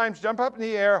 3 times, jump up in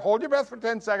the air, hold your breath for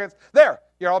 10 seconds, there,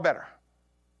 you're all better?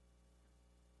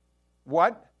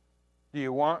 What do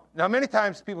you want? Now, many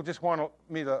times people just want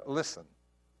me to listen.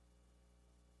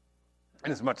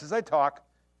 And as much as I talk,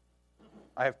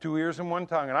 I have 2 ears and 1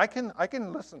 tongue, and I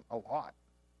can listen a lot.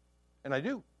 And I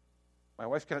do. My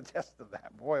wife can attest to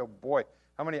that. Boy, oh boy,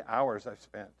 how many hours I've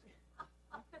spent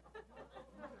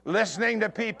listening to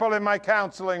people in my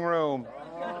counseling room.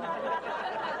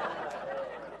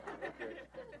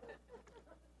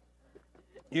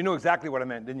 You knew exactly what I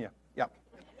meant, didn't you? Yeah.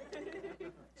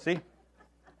 See?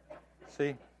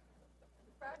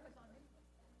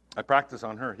 I practice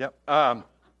on her, yep.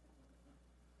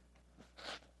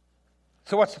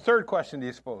 So what's the third question, do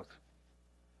you suppose?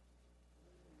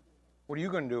 What are you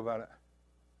going to do about it?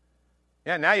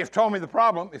 Yeah, now you've told me the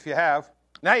problem, if you have.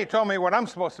 Now you told me what I'm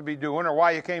supposed to be doing or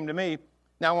why you came to me.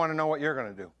 Now I want to know what you're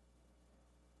going to do.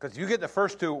 Because you get the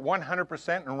first two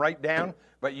 100% and write down,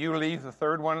 but you leave the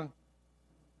third one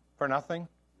for nothing,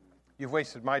 you've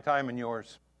wasted my time and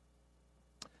yours.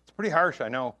 It's pretty harsh, I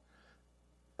know.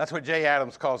 That's what Jay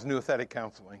Adams calls nouthetic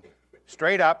counseling.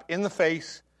 Straight up, in the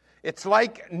face. It's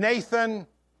like Nathan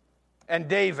and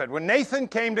David. When Nathan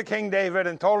came to King David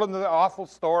and told him the awful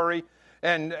story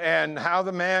and how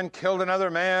the man killed another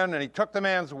man and he took the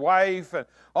man's wife and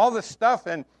all this stuff,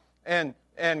 and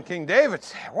King David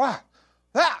said, "What?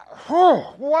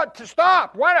 What to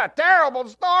stop? What a terrible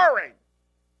story!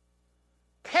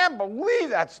 Can't believe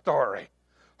that story.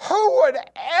 Who would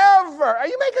ever, are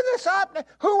you making this up?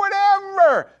 Who would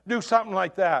ever do something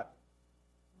like that?"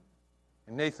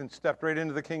 And Nathan stepped right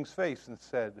into the king's face and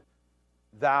said,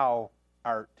 "Thou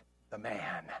art the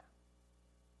man."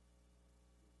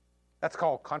 That's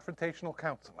called confrontational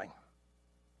counseling.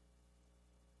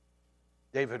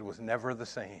 David was never the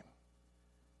same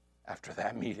after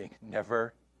that meeting.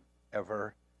 Never,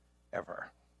 ever,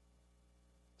 ever.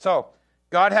 So,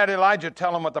 God had Elijah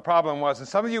tell him what the problem was. And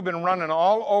some of you have been running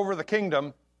all over the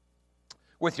kingdom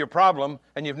with your problem,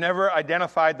 and you've never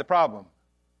identified the problem.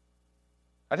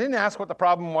 I didn't ask what the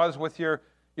problem was with your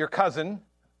cousin.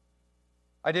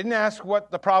 I didn't ask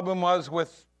what the problem was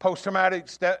with post-traumatic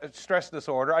stress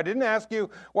disorder. I didn't ask you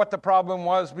what the problem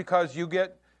was because you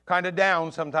get kind of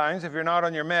down sometimes if you're not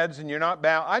on your meds and you're not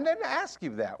bound. I didn't ask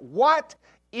you that. What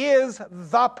is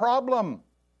the problem?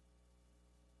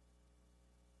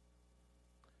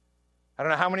 I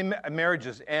don't know how many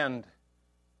marriages end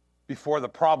before the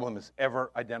problem is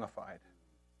ever identified.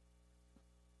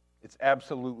 It's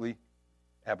absolutely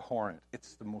abhorrent.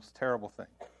 It's the most terrible thing.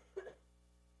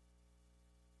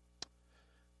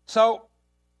 So,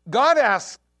 God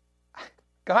asked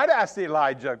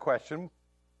Elijah a question.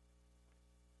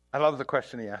 I love the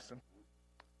question he asked him.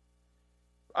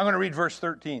 I'm going to read verse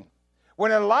 13.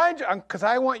 When Elijah, because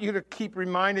I want you to keep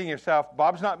reminding yourself,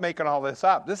 Bob's not making all this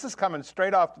up. This is coming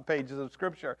straight off the pages of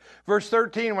Scripture. Verse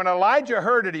 13, when Elijah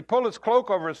heard it, he pulled his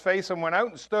cloak over his face and went out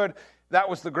and stood. That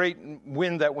was the great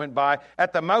wind that went by,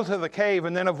 at the mouth of the cave.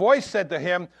 And then a voice said to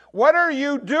him, "What are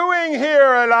you doing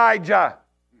here, Elijah?"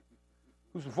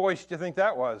 Whose voice do you think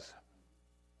that was?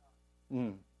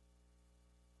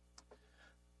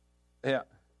 Yeah.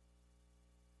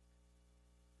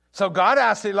 So God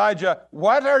asked Elijah,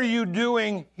 "What are you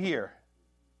doing here?"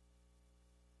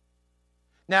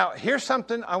 Now, here's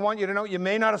something I want you to know. You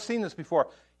may not have seen this before.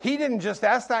 He didn't just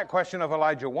ask that question of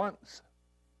Elijah once.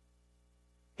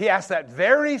 He asked that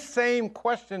very same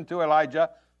question to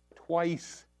Elijah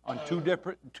twice on two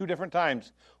different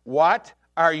times. What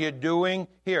are you doing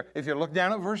here? If you look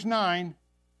down at verse 9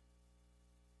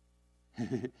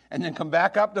 and then come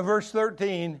back up to verse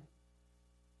 13,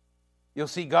 you'll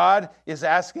see God is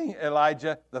asking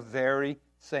Elijah the very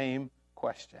same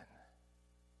question.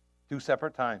 Two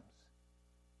separate times.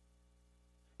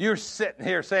 You're sitting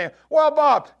here saying, "Well,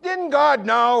 Bob, didn't God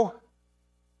know?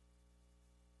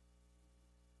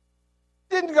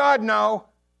 Didn't God know?"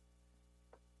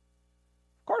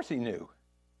 Of course he knew.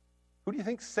 Who do you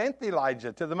think sent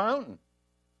Elijah to the mountain?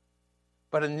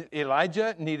 But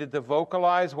Elijah needed to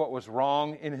vocalize what was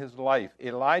wrong in his life.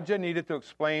 Elijah needed to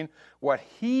explain what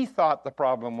he thought the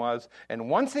problem was. And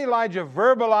once Elijah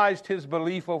verbalized his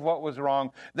belief of what was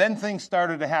wrong, then things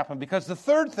started to happen. Because the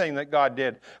third thing that God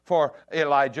did for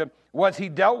Elijah was he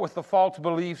dealt with the false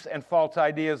beliefs and false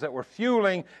ideas that were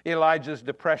fueling Elijah's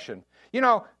depression. You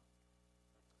know,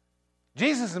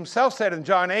 Jesus himself said in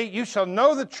John 8, "You shall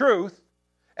know the truth,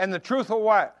 and the truth will"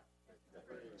 what?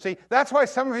 See, that's why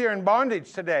some of you are in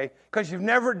bondage today, because you've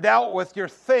never dealt with your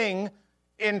thing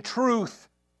in truth.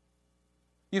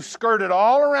 You've skirted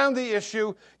all around the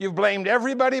issue. You've blamed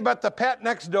everybody but the pet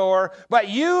next door, but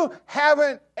you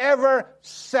haven't ever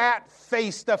sat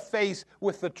face to face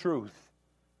with the truth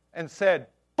and said,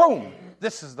 boom,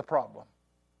 this is the problem.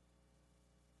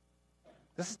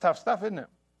 This is tough stuff, isn't it?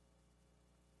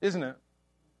 Isn't it?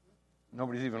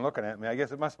 Nobody's even looking at me. I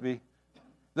guess it must be.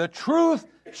 The truth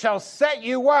shall set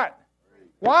you what?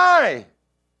 Why?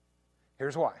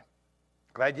 Here's why.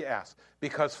 Glad you asked.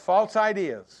 Because false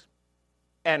ideas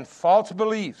and false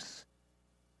beliefs,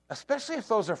 especially if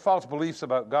those are false beliefs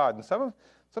about God, and some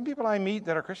people I meet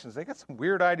that are Christians, they got some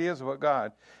weird ideas about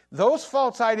God. Those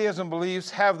false ideas and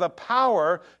beliefs have the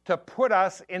power to put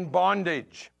us in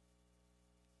bondage.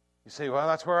 You say, well,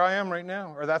 that's where I am right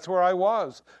now, or that's where I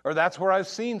was, or that's where I've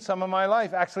seen some of my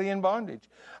life, actually in bondage.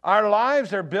 Our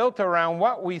lives are built around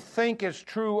what we think is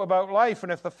true about life,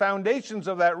 and if the foundations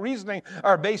of that reasoning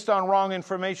are based on wrong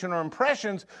information or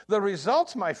impressions, the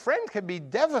results, my friend, can be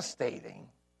devastating.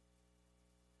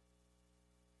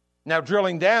 Now,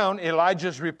 drilling down,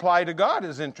 Elijah's reply to God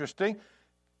is interesting,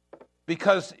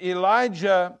 because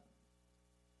Elijah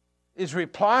is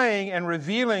replying and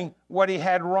revealing what he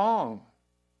had wrong.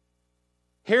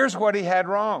 Here's what he had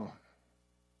wrong.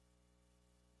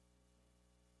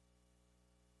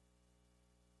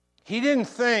 He didn't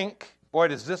think, boy,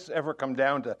 does this ever come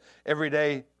down to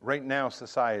everyday, right now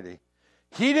society.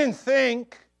 He didn't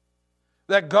think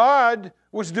that God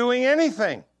was doing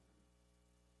anything.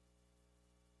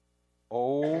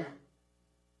 Oh,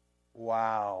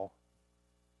 wow.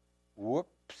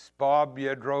 Whoops, Bob,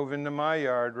 you drove into my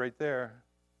yard right there.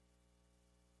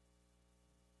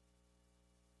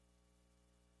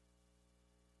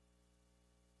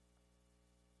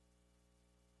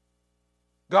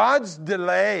 God's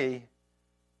delay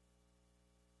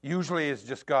usually is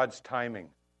just God's timing.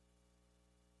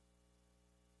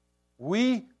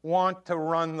 We want to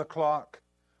run the clock.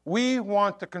 We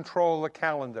want to control the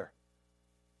calendar.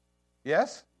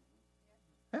 Yes?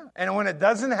 Yeah. And when it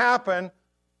doesn't happen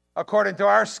according to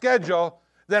our schedule,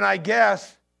 then I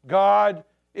guess God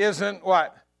isn't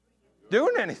what?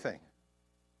 Doing anything.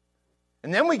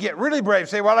 And then we get really brave.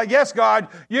 Say, well, I guess, God,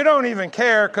 you don't even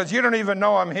care because you don't even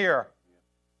know I'm here.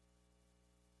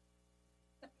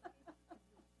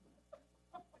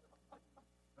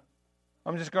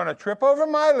 I'm just going to trip over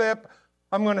my lip.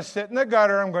 I'm going to sit in the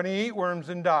gutter. I'm going to eat worms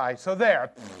and die. So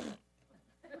there.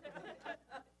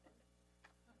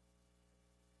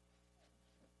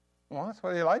 Well, that's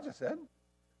what Elijah said.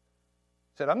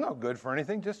 He said, I'm not good for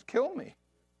anything. Just kill me.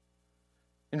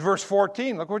 In verse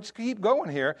 14, look, we'll just keep going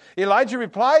here. Elijah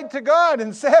replied to God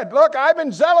and said, look, I've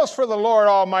been zealous for the Lord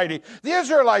Almighty. The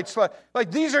Israelites,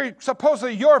 like these are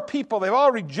supposedly your people. They've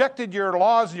all rejected your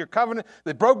laws and your covenant.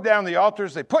 They broke down the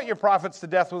altars. They put your prophets to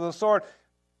death with a sword.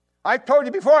 I've told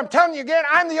you before, I'm telling you again,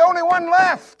 I'm the only one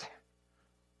left.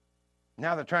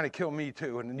 Now they're trying to kill me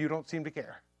too, and you don't seem to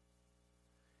care.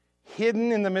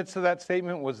 Hidden in the midst of that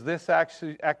statement was this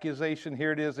accusation.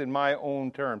 Here it is in my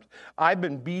own terms. I've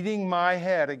been beating my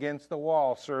head against the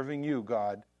wall serving you,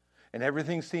 God, and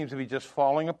everything seems to be just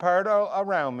falling apart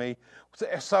around me.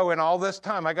 So in all this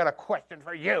time, I got a question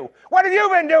for you. What have you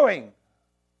been doing?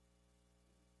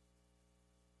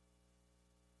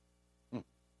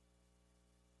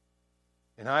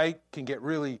 And I can get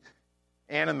really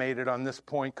animated on this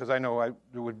point because I know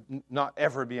there would not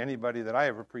ever be anybody that I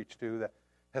ever preached to that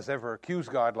has ever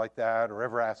accused God like that or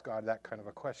ever asked God that kind of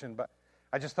a question. But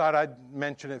I just thought I'd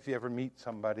mention it if you ever meet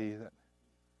somebody that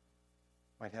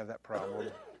might have that problem.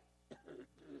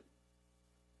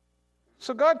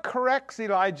 So God corrects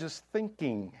Elijah's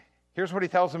thinking. Here's what he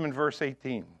tells him in verse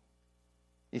 18.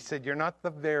 He said, you're not the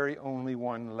very only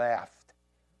one left.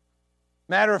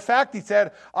 Matter of fact, he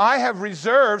said, I have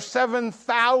reserved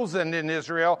 7,000 in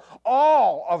Israel,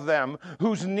 all of them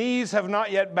whose knees have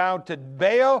not yet bowed to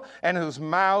Baal and whose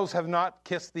mouths have not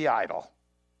kissed the idol.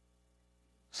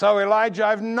 So Elijah,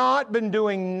 I've not been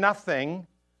doing nothing.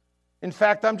 In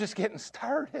fact, I'm just getting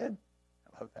started.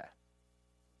 I love that.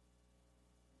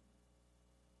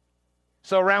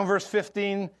 So around verse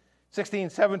 15, 16,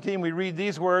 17, we read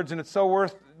these words, and it's so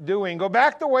worth doing. Go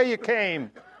back the way you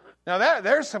came. Now,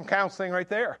 there's some counseling right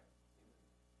there.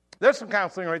 There's some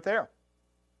counseling right there.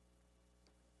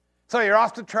 So you're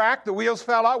off the track. The wheels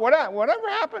fell out. Whatever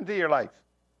happened to your life?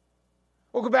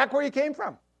 Well, go back where you came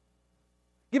from.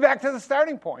 Get back to the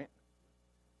starting point.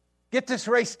 Get this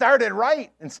race started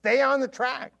right and stay on the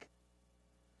track.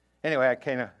 Anyway, I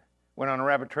kind of went on a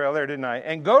rabbit trail there, didn't I?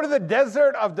 And go to the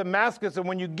desert of Damascus, and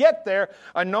when you get there,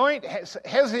 anoint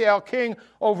Hazael king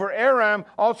over Aram,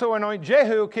 also anoint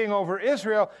Jehu king over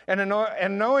Israel, and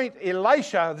anoint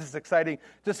Elisha, this is exciting,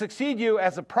 to succeed you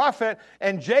as a prophet,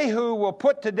 and Jehu will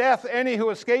put to death any who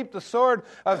escaped the sword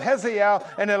of Hazael,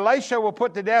 and Elisha will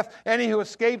put to death any who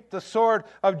escaped the sword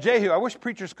of Jehu. I wish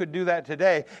preachers could do that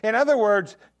today. In other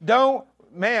words,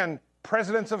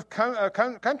 presidents of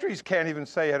countries can't even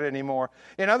say it anymore.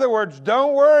 In other words,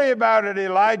 don't worry about it,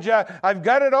 Elijah. I've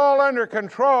got it all under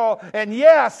control. And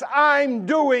yes, I'm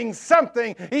doing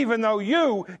something, even though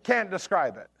you can't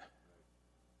describe it.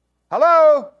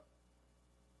 Hello?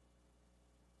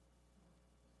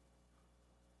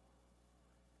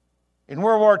 In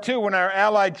World War II, when our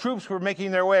Allied troops were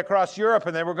making their way across Europe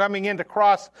and they were coming in to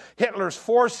cross Hitler's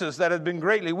forces that had been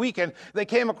greatly weakened, they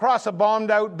came across a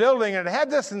bombed-out building, and it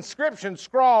had this inscription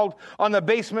scrawled on the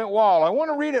basement wall. I want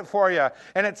to read it for you.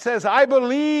 And it says, "I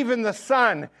believe in the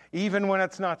sun, even when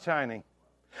it's not shining.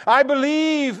 I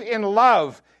believe in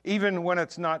love, even when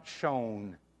it's not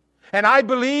shown. And I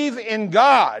believe in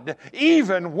God,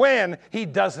 even when He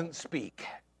doesn't speak."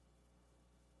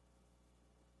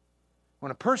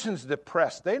 When a person's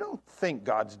depressed, they don't think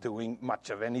God's doing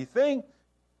much of anything.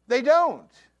 They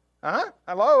don't.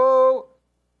 Hello?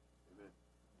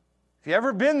 If you've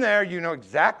ever been there, you know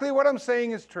exactly what I'm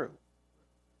saying is true.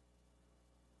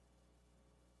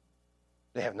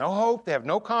 They have no hope. They have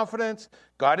no confidence.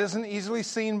 God isn't easily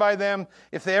seen by them.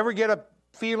 If they ever get a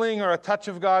feeling or a touch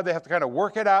of God, they have to kind of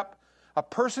work it up. A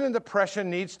person in depression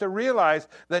needs to realize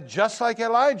that just like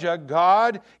Elijah,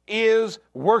 God is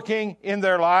working in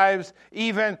their lives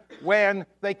even when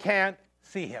they can't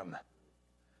see Him.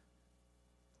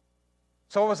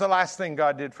 So what was the last thing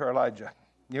God did for Elijah?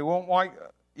 You won't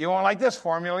like this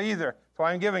formula either. That's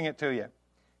why I'm giving it to you.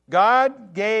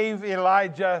 God gave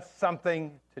Elijah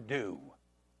something to do.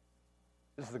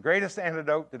 This is the greatest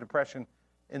antidote to depression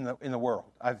in the world.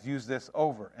 I've used this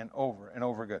over and over and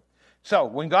over again. So,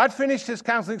 when God finished his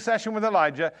counseling session with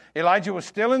Elijah, Elijah was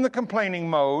still in the complaining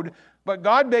mode, but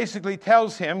God basically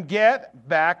tells him, get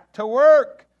back to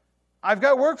work. I've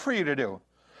got work for you to do.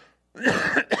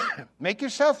 Make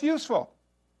yourself useful.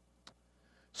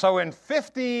 So in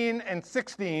 15 and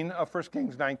 16 of 1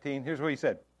 Kings 19, here's what he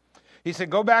said. He said,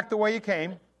 go back the way you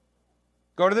came.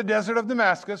 Go to the desert of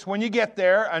Damascus. When you get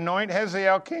there, anoint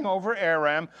Hazael king over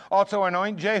Aram. Also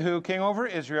anoint Jehu king over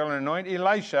Israel, and anoint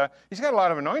Elisha. He's got a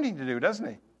lot of anointing to do, doesn't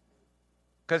he?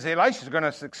 Because Elisha's going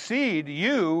to succeed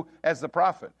you as the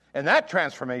prophet. And that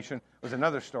transformation was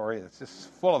another story that's just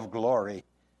full of glory.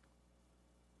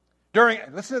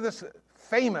 Listen to this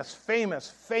famous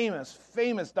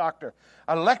doctor.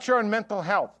 A lecture on mental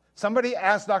health. Somebody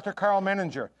asked Dr. Carl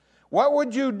Menninger, what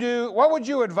would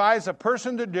you advise a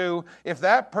person to do if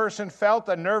that person felt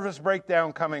a nervous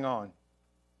breakdown coming on?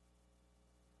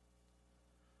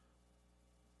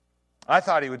 I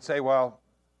thought he would say, well,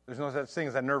 there's no such thing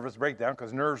as a nervous breakdown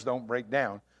because nerves don't break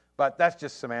down. But that's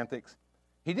just semantics.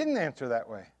 He didn't answer that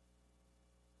way.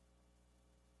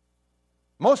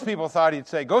 Most people thought he'd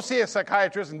say, go see a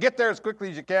psychiatrist and get there as quickly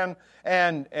as you can,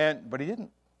 but he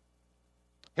didn't.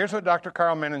 Here's what Dr.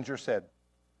 Carl Menninger said.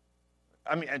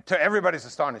 I mean, to everybody's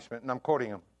astonishment, and I'm quoting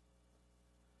him.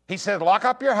 He said, lock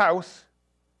up your house,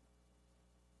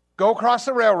 go across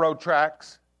the railroad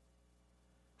tracks,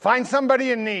 find somebody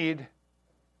in need,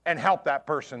 and help that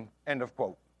person, end of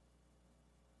quote.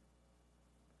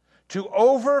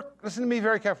 Listen to me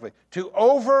very carefully, to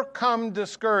overcome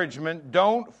discouragement,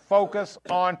 don't focus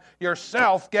on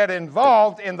yourself, get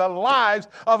involved in the lives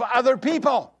of other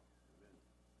people.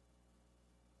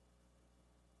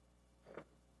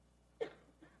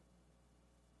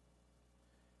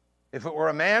 If it were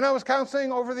a man I was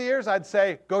counseling over the years, I'd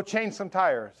say, go change some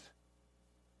tires.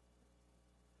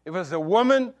 If it was a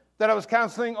woman that I was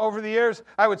counseling over the years,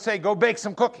 I would say, go bake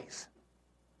some cookies.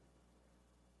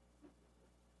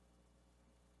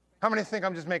 How many think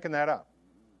I'm just making that up?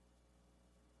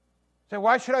 Say,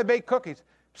 why should I bake cookies?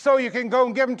 So you can go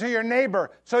and give them to your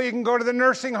neighbor. So you can go to the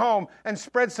nursing home and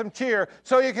spread some cheer.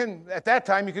 So you can, at that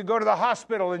time, you could go to the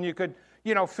hospital and you could,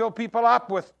 fill people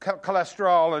up with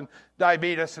cholesterol and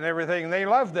diabetes and everything. And they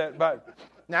loved it. But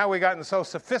now we've gotten so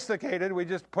sophisticated, we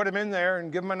just put them in there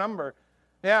and give them a number.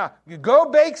 Yeah, you go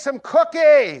bake some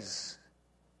cookies.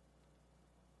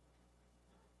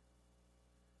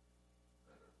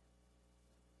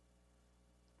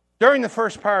 During the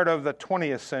first part of the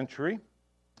 20th century,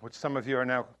 which some of you are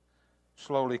now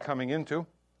slowly coming into,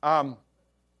 no.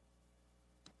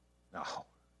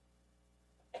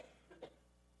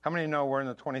 How many know we're in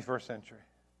the 21st century?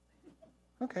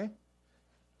 Okay.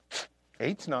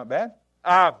 8's not bad.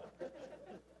 I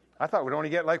thought we'd only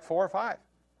get like 4 or 5.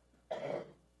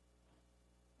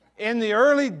 In the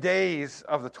early days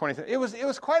of the 20th, it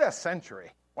was quite a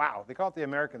century. Wow, they call it the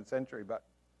American century, but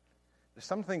there's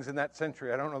some things in that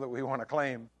century I don't know that we want to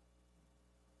claim.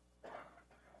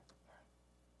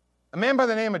 A man by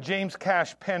the name of James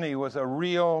Cash Penney was a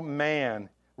real man,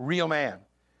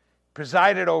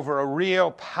 presided over a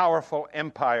real powerful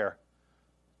empire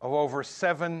of over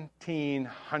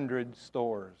 1,700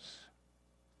 stores.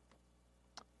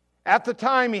 At the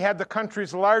time, he had the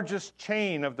country's largest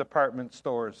chain of department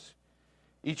stores,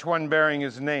 each one bearing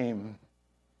his name.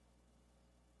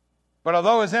 But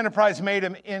although his enterprise made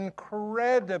him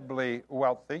incredibly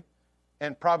wealthy,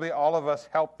 and probably all of us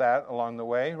helped that along the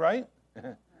way, right?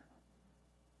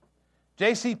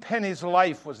 J.C. Penney's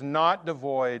life was not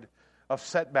devoid of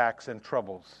setbacks and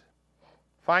troubles.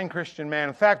 Fine Christian man.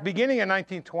 In fact, beginning in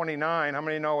 1929, how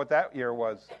many know what that year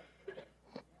was?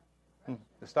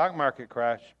 The stock market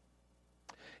crash.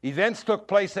 Events took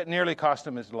place that nearly cost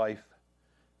him his life.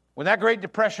 When that Great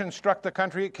Depression struck the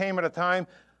country, it came at a time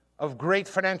of great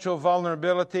financial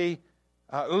vulnerability.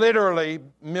 Literally,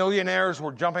 millionaires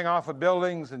were jumping off of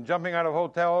buildings and jumping out of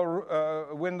hotel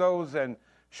windows and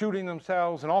shooting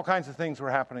themselves, and all kinds of things were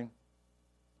happening.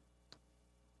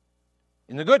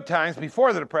 In the good times,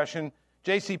 before the Depression,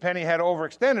 J.C. Penney had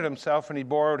overextended himself, and he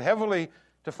borrowed heavily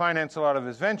to finance a lot of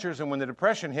his ventures. And when the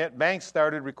Depression hit, banks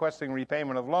started requesting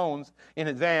repayment of loans in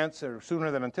advance or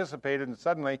sooner than anticipated, and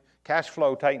suddenly cash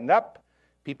flow tightened up.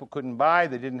 People couldn't buy,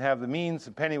 they didn't have the means,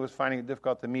 and Penney was finding it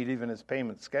difficult to meet even his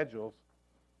payment schedules.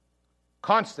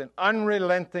 Constant,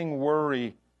 unrelenting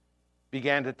worry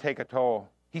began to take a toll.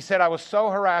 He said, I was so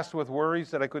harassed with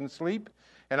worries that I couldn't sleep,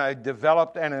 and I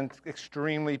developed an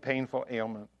extremely painful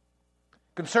ailment.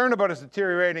 Concerned about his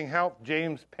deteriorating health,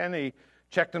 James Penney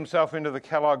checked himself into the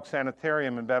Kellogg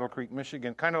Sanitarium in Battle Creek,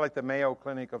 Michigan, kind of like the Mayo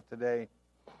Clinic of today.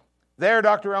 There,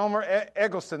 Dr. Elmer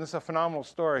Eggleston, this is a phenomenal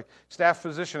story, staff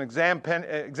physician,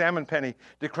 examined Penney,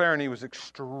 declaring he was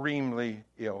extremely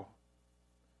ill,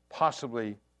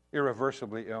 possibly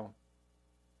irreversibly ill.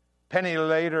 Penney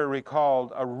later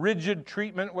recalled, a rigid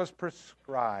treatment was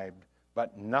prescribed,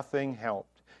 but nothing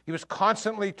helped. He was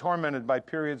constantly tormented by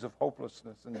periods of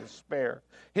hopelessness and despair.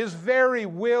 His very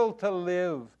will to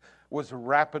live was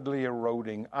rapidly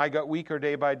eroding. I got weaker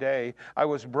day by day. I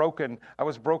was broken. I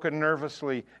was broken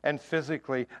nervously and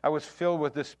physically. I was filled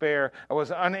with despair. I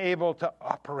was unable to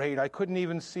operate. I couldn't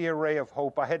even see a ray of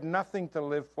hope. I had nothing to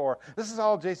live for. This is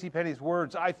all J.C. Penney's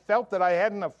words. I felt that I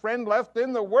hadn't a friend left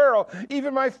in the world.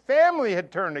 Even my family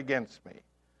had turned against me.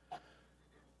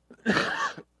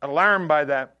 Alarmed by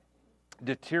that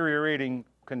deteriorating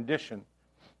condition,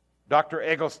 Dr.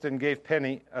 Eggleston gave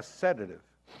Penney a sedative.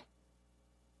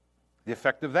 The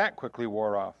effect of that quickly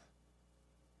wore off.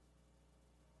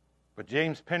 But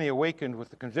James Penney awakened with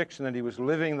the conviction that he was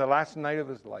living the last night of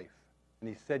his life. And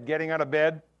he said, getting out of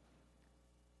bed,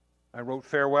 I wrote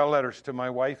farewell letters to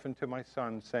my wife and to my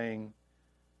son saying,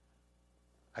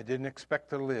 I didn't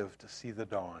expect to live to see the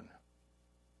dawn.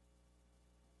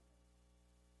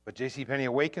 But J.C. Penney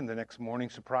awakened the next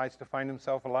morning, surprised to find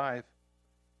himself alive.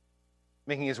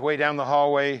 Making his way down the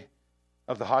hallway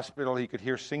of the hospital, he could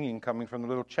hear singing coming from the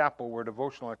little chapel where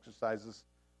devotional exercises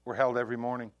were held every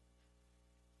morning.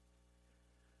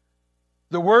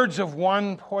 The words of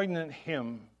one poignant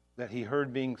hymn that he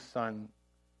heard being sung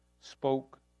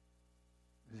spoke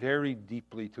very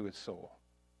deeply to his soul.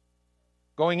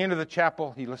 Going into the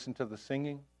chapel, he listened to the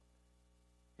singing.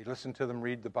 He listened to them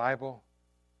read the Bible.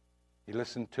 He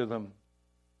listened to them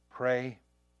pray.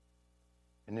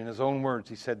 And in his own words,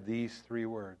 he said these three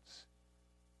words.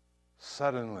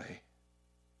 Suddenly,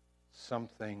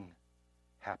 something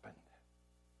happened.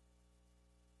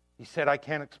 He said, I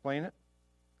can't explain it.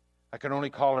 I can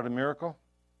only call it a miracle.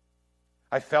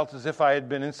 I felt as if I had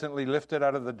been instantly lifted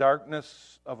out of the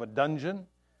darkness of a dungeon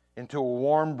into a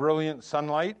warm, brilliant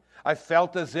sunlight. I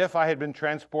felt as if I had been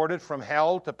transported from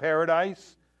hell to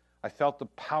paradise. I felt the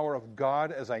power of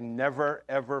God as I never,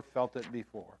 ever felt it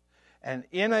before. And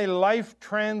in a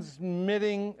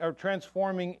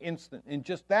life-transforming instant, in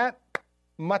just that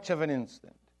much of an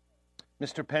instant,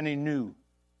 Mr. Penney knew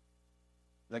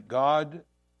that God,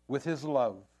 with his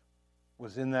love,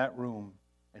 was in that room,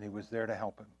 and he was there to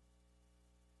help him.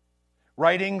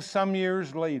 Writing some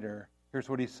years later, here's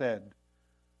what he said.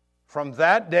 From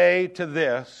that day to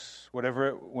this, whenever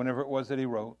it was that he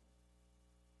wrote,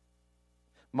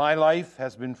 my life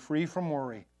has been free from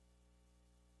worry.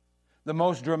 The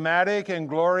most dramatic and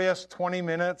glorious 20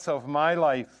 minutes of my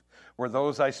life were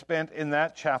those I spent in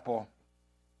that chapel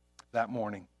that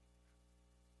morning.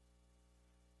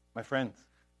 My friends,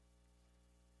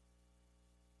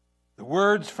 the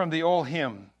words from the old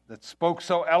hymn that spoke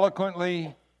so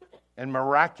eloquently and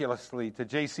miraculously to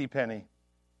J.C. Penney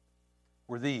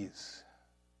were these.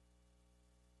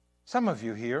 Some of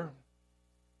you here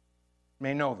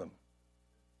may know them.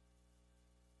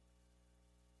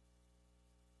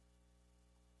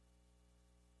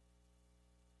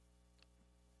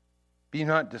 Be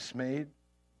not dismayed,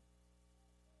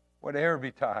 whate'er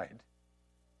betide.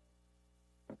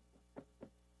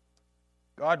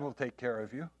 God will take care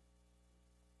of you.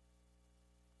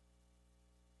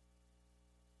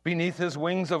 Beneath his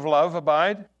wings of love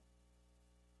abide.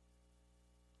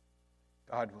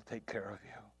 God will take care of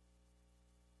you.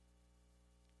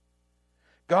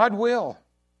 God will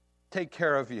take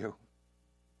care of you.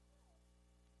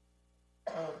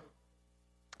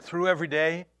 through every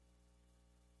day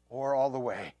or all the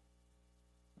way.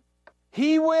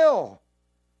 He will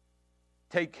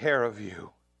take care of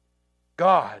you.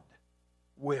 God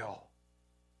will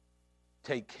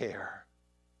take care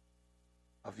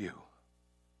of you.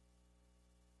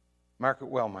 Mark it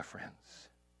well, my friends.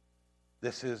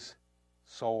 This is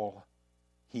soul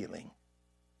healing.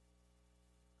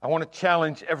 I want to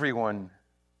challenge everyone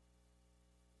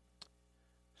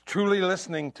truly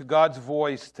listening to God's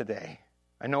voice today.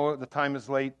 I know the time is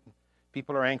late,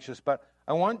 people are anxious, but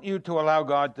I want you to allow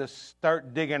God to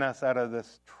start digging us out of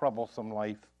this troublesome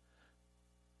life,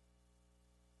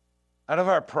 out of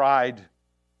our pride,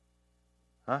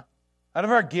 out of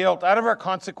our guilt, out of our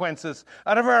consequences,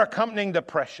 out of our accompanying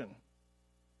depression.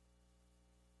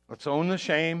 Let's own the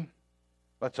shame.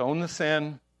 Let's own the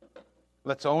sin.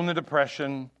 Let's own the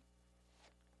depression.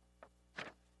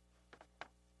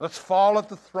 Let's fall at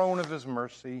the throne of His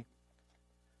mercy.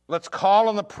 Let's call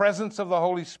on the presence of the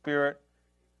Holy Spirit.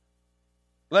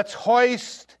 Let's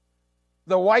hoist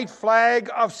the white flag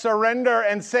of surrender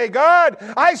and say, God,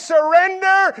 I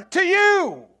surrender to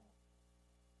you.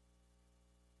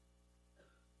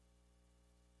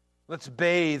 Let's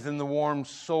bathe in the warm,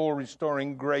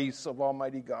 soul-restoring grace of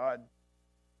Almighty God.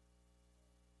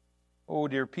 Oh,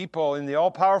 dear people, in the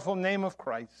all-powerful name of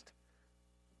Christ,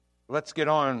 let's get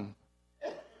on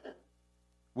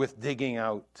with digging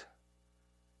out.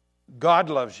 God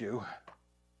loves you,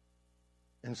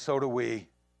 and so do we.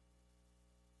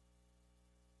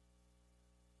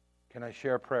 Can I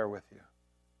share a prayer with you?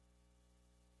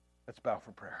 Let's bow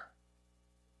for prayer.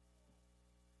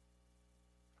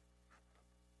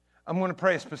 I'm going to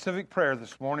pray a specific prayer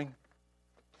this morning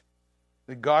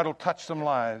that God will touch some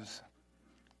lives,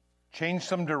 change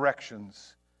some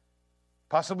directions.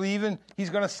 Possibly even He's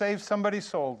going to save somebody's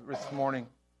soul this morning.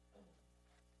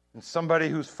 And somebody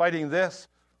who's fighting this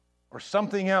or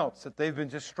something else that they've been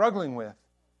just struggling with,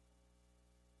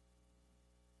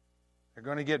 they're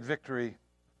going to get victory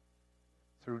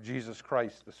through Jesus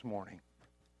Christ this morning.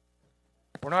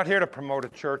 We're not here to promote a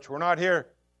church. We're not here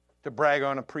to brag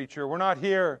on a preacher. We're not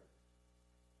here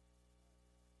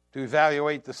to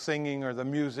evaluate the singing or the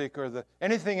music or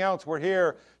anything else. We're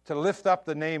here to lift up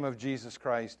the name of Jesus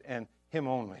Christ and Him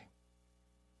only.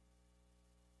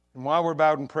 And while we're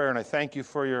bowed in prayer, and I thank you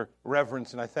for your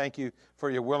reverence, and I thank you for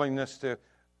your willingness to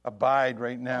abide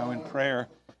right now in prayer.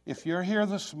 If you're here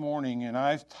this morning and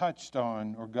I've touched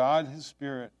on, or God, His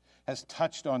Spirit, has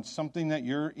touched on something that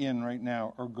you're in right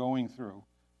now or going through,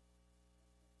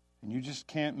 and you just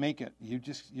can't make it,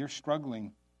 you're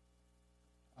struggling,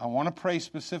 I want to pray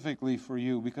specifically for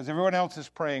you, because everyone else is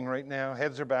praying right now.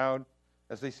 Heads are bowed.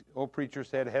 As the old preacher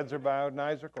said, heads are bowed and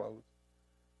eyes are closed.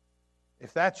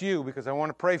 If that's you, because I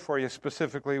want to pray for you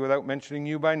specifically without mentioning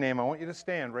you by name, I want you to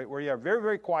stand right where you are, very,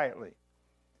 very quietly.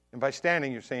 And by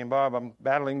standing, you're saying, Bob, I'm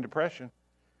battling depression.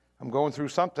 I'm going through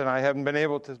something. I haven't been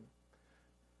able to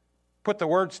put the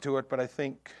words to it, but I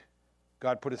think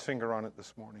God put His finger on it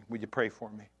this morning. Would you pray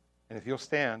for me? And if you'll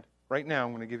stand right now,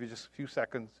 I'm going to give you just a few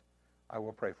seconds. I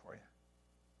will pray for you.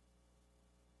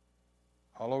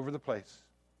 All over the place.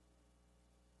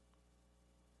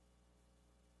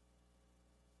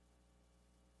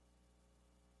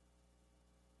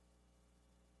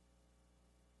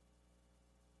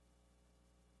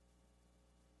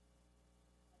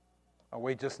 I'll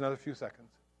wait just another few seconds.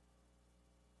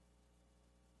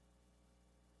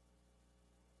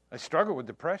 I struggle with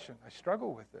depression. I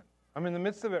struggle with it. I'm in the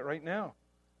midst of it right now.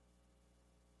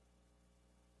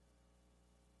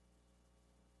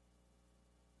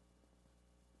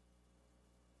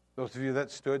 Those of you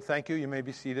that stood, thank you. You may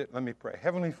be seated. Let me pray.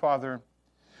 Heavenly Father,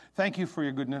 thank you for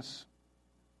your goodness.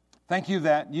 Thank you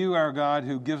that you are a God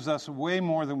who gives us way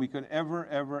more than we could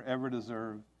ever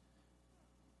deserve.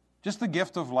 Just the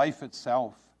gift of life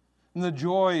itself, and the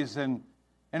joys and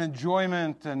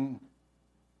enjoyment and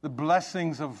the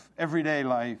blessings of everyday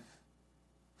life.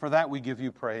 For that we give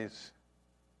you praise.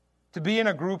 To be in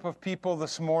a group of people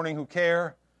this morning who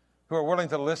care, who are willing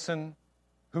to listen,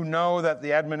 who know that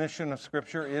the admonition of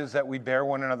Scripture is that we bear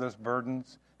one another's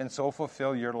burdens and so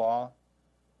fulfill your law.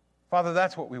 Father,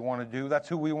 that's what we want to do. That's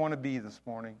who we want to be this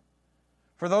morning.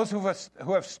 For those who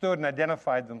have stood and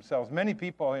identified themselves, many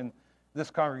people in this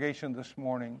congregation this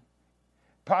morning,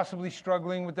 possibly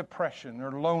struggling with depression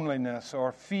or loneliness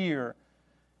or fear,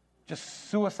 just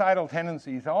suicidal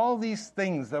tendencies, all these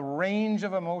things, the range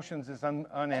of emotions is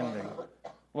unending.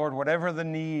 Lord, whatever the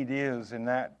need is in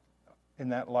that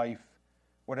life,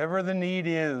 whatever the need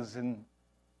is in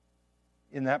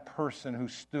that person who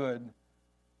stood,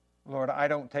 Lord, I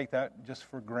don't take that just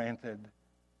for granted,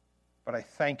 but I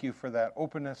thank you for that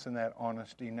openness and that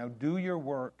honesty. Now do your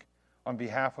work on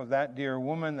behalf of that dear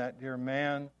woman, that dear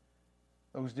man,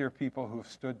 those dear people who have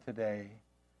stood today,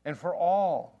 and for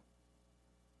all,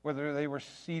 whether they were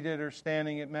seated or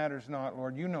standing, it matters not,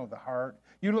 Lord. You know the heart.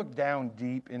 You look down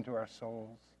deep into our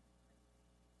souls,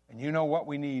 and you know what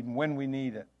we need and when we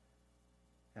need it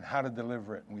and how to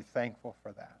deliver it, and we're thankful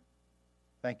for that.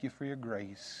 Thank you for your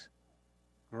grace.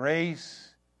 Grace,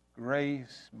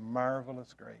 grace,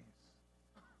 marvelous grace.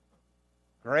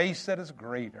 Grace that is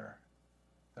greater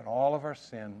than all of our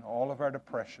sin, all of our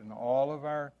depression, all of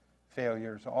our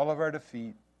failures, all of our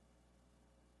defeat.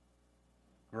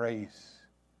 Grace,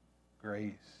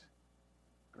 grace,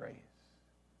 grace.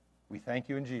 We thank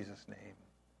you in Jesus' name.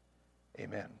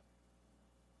 Amen.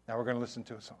 Now we're going to listen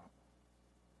to a song.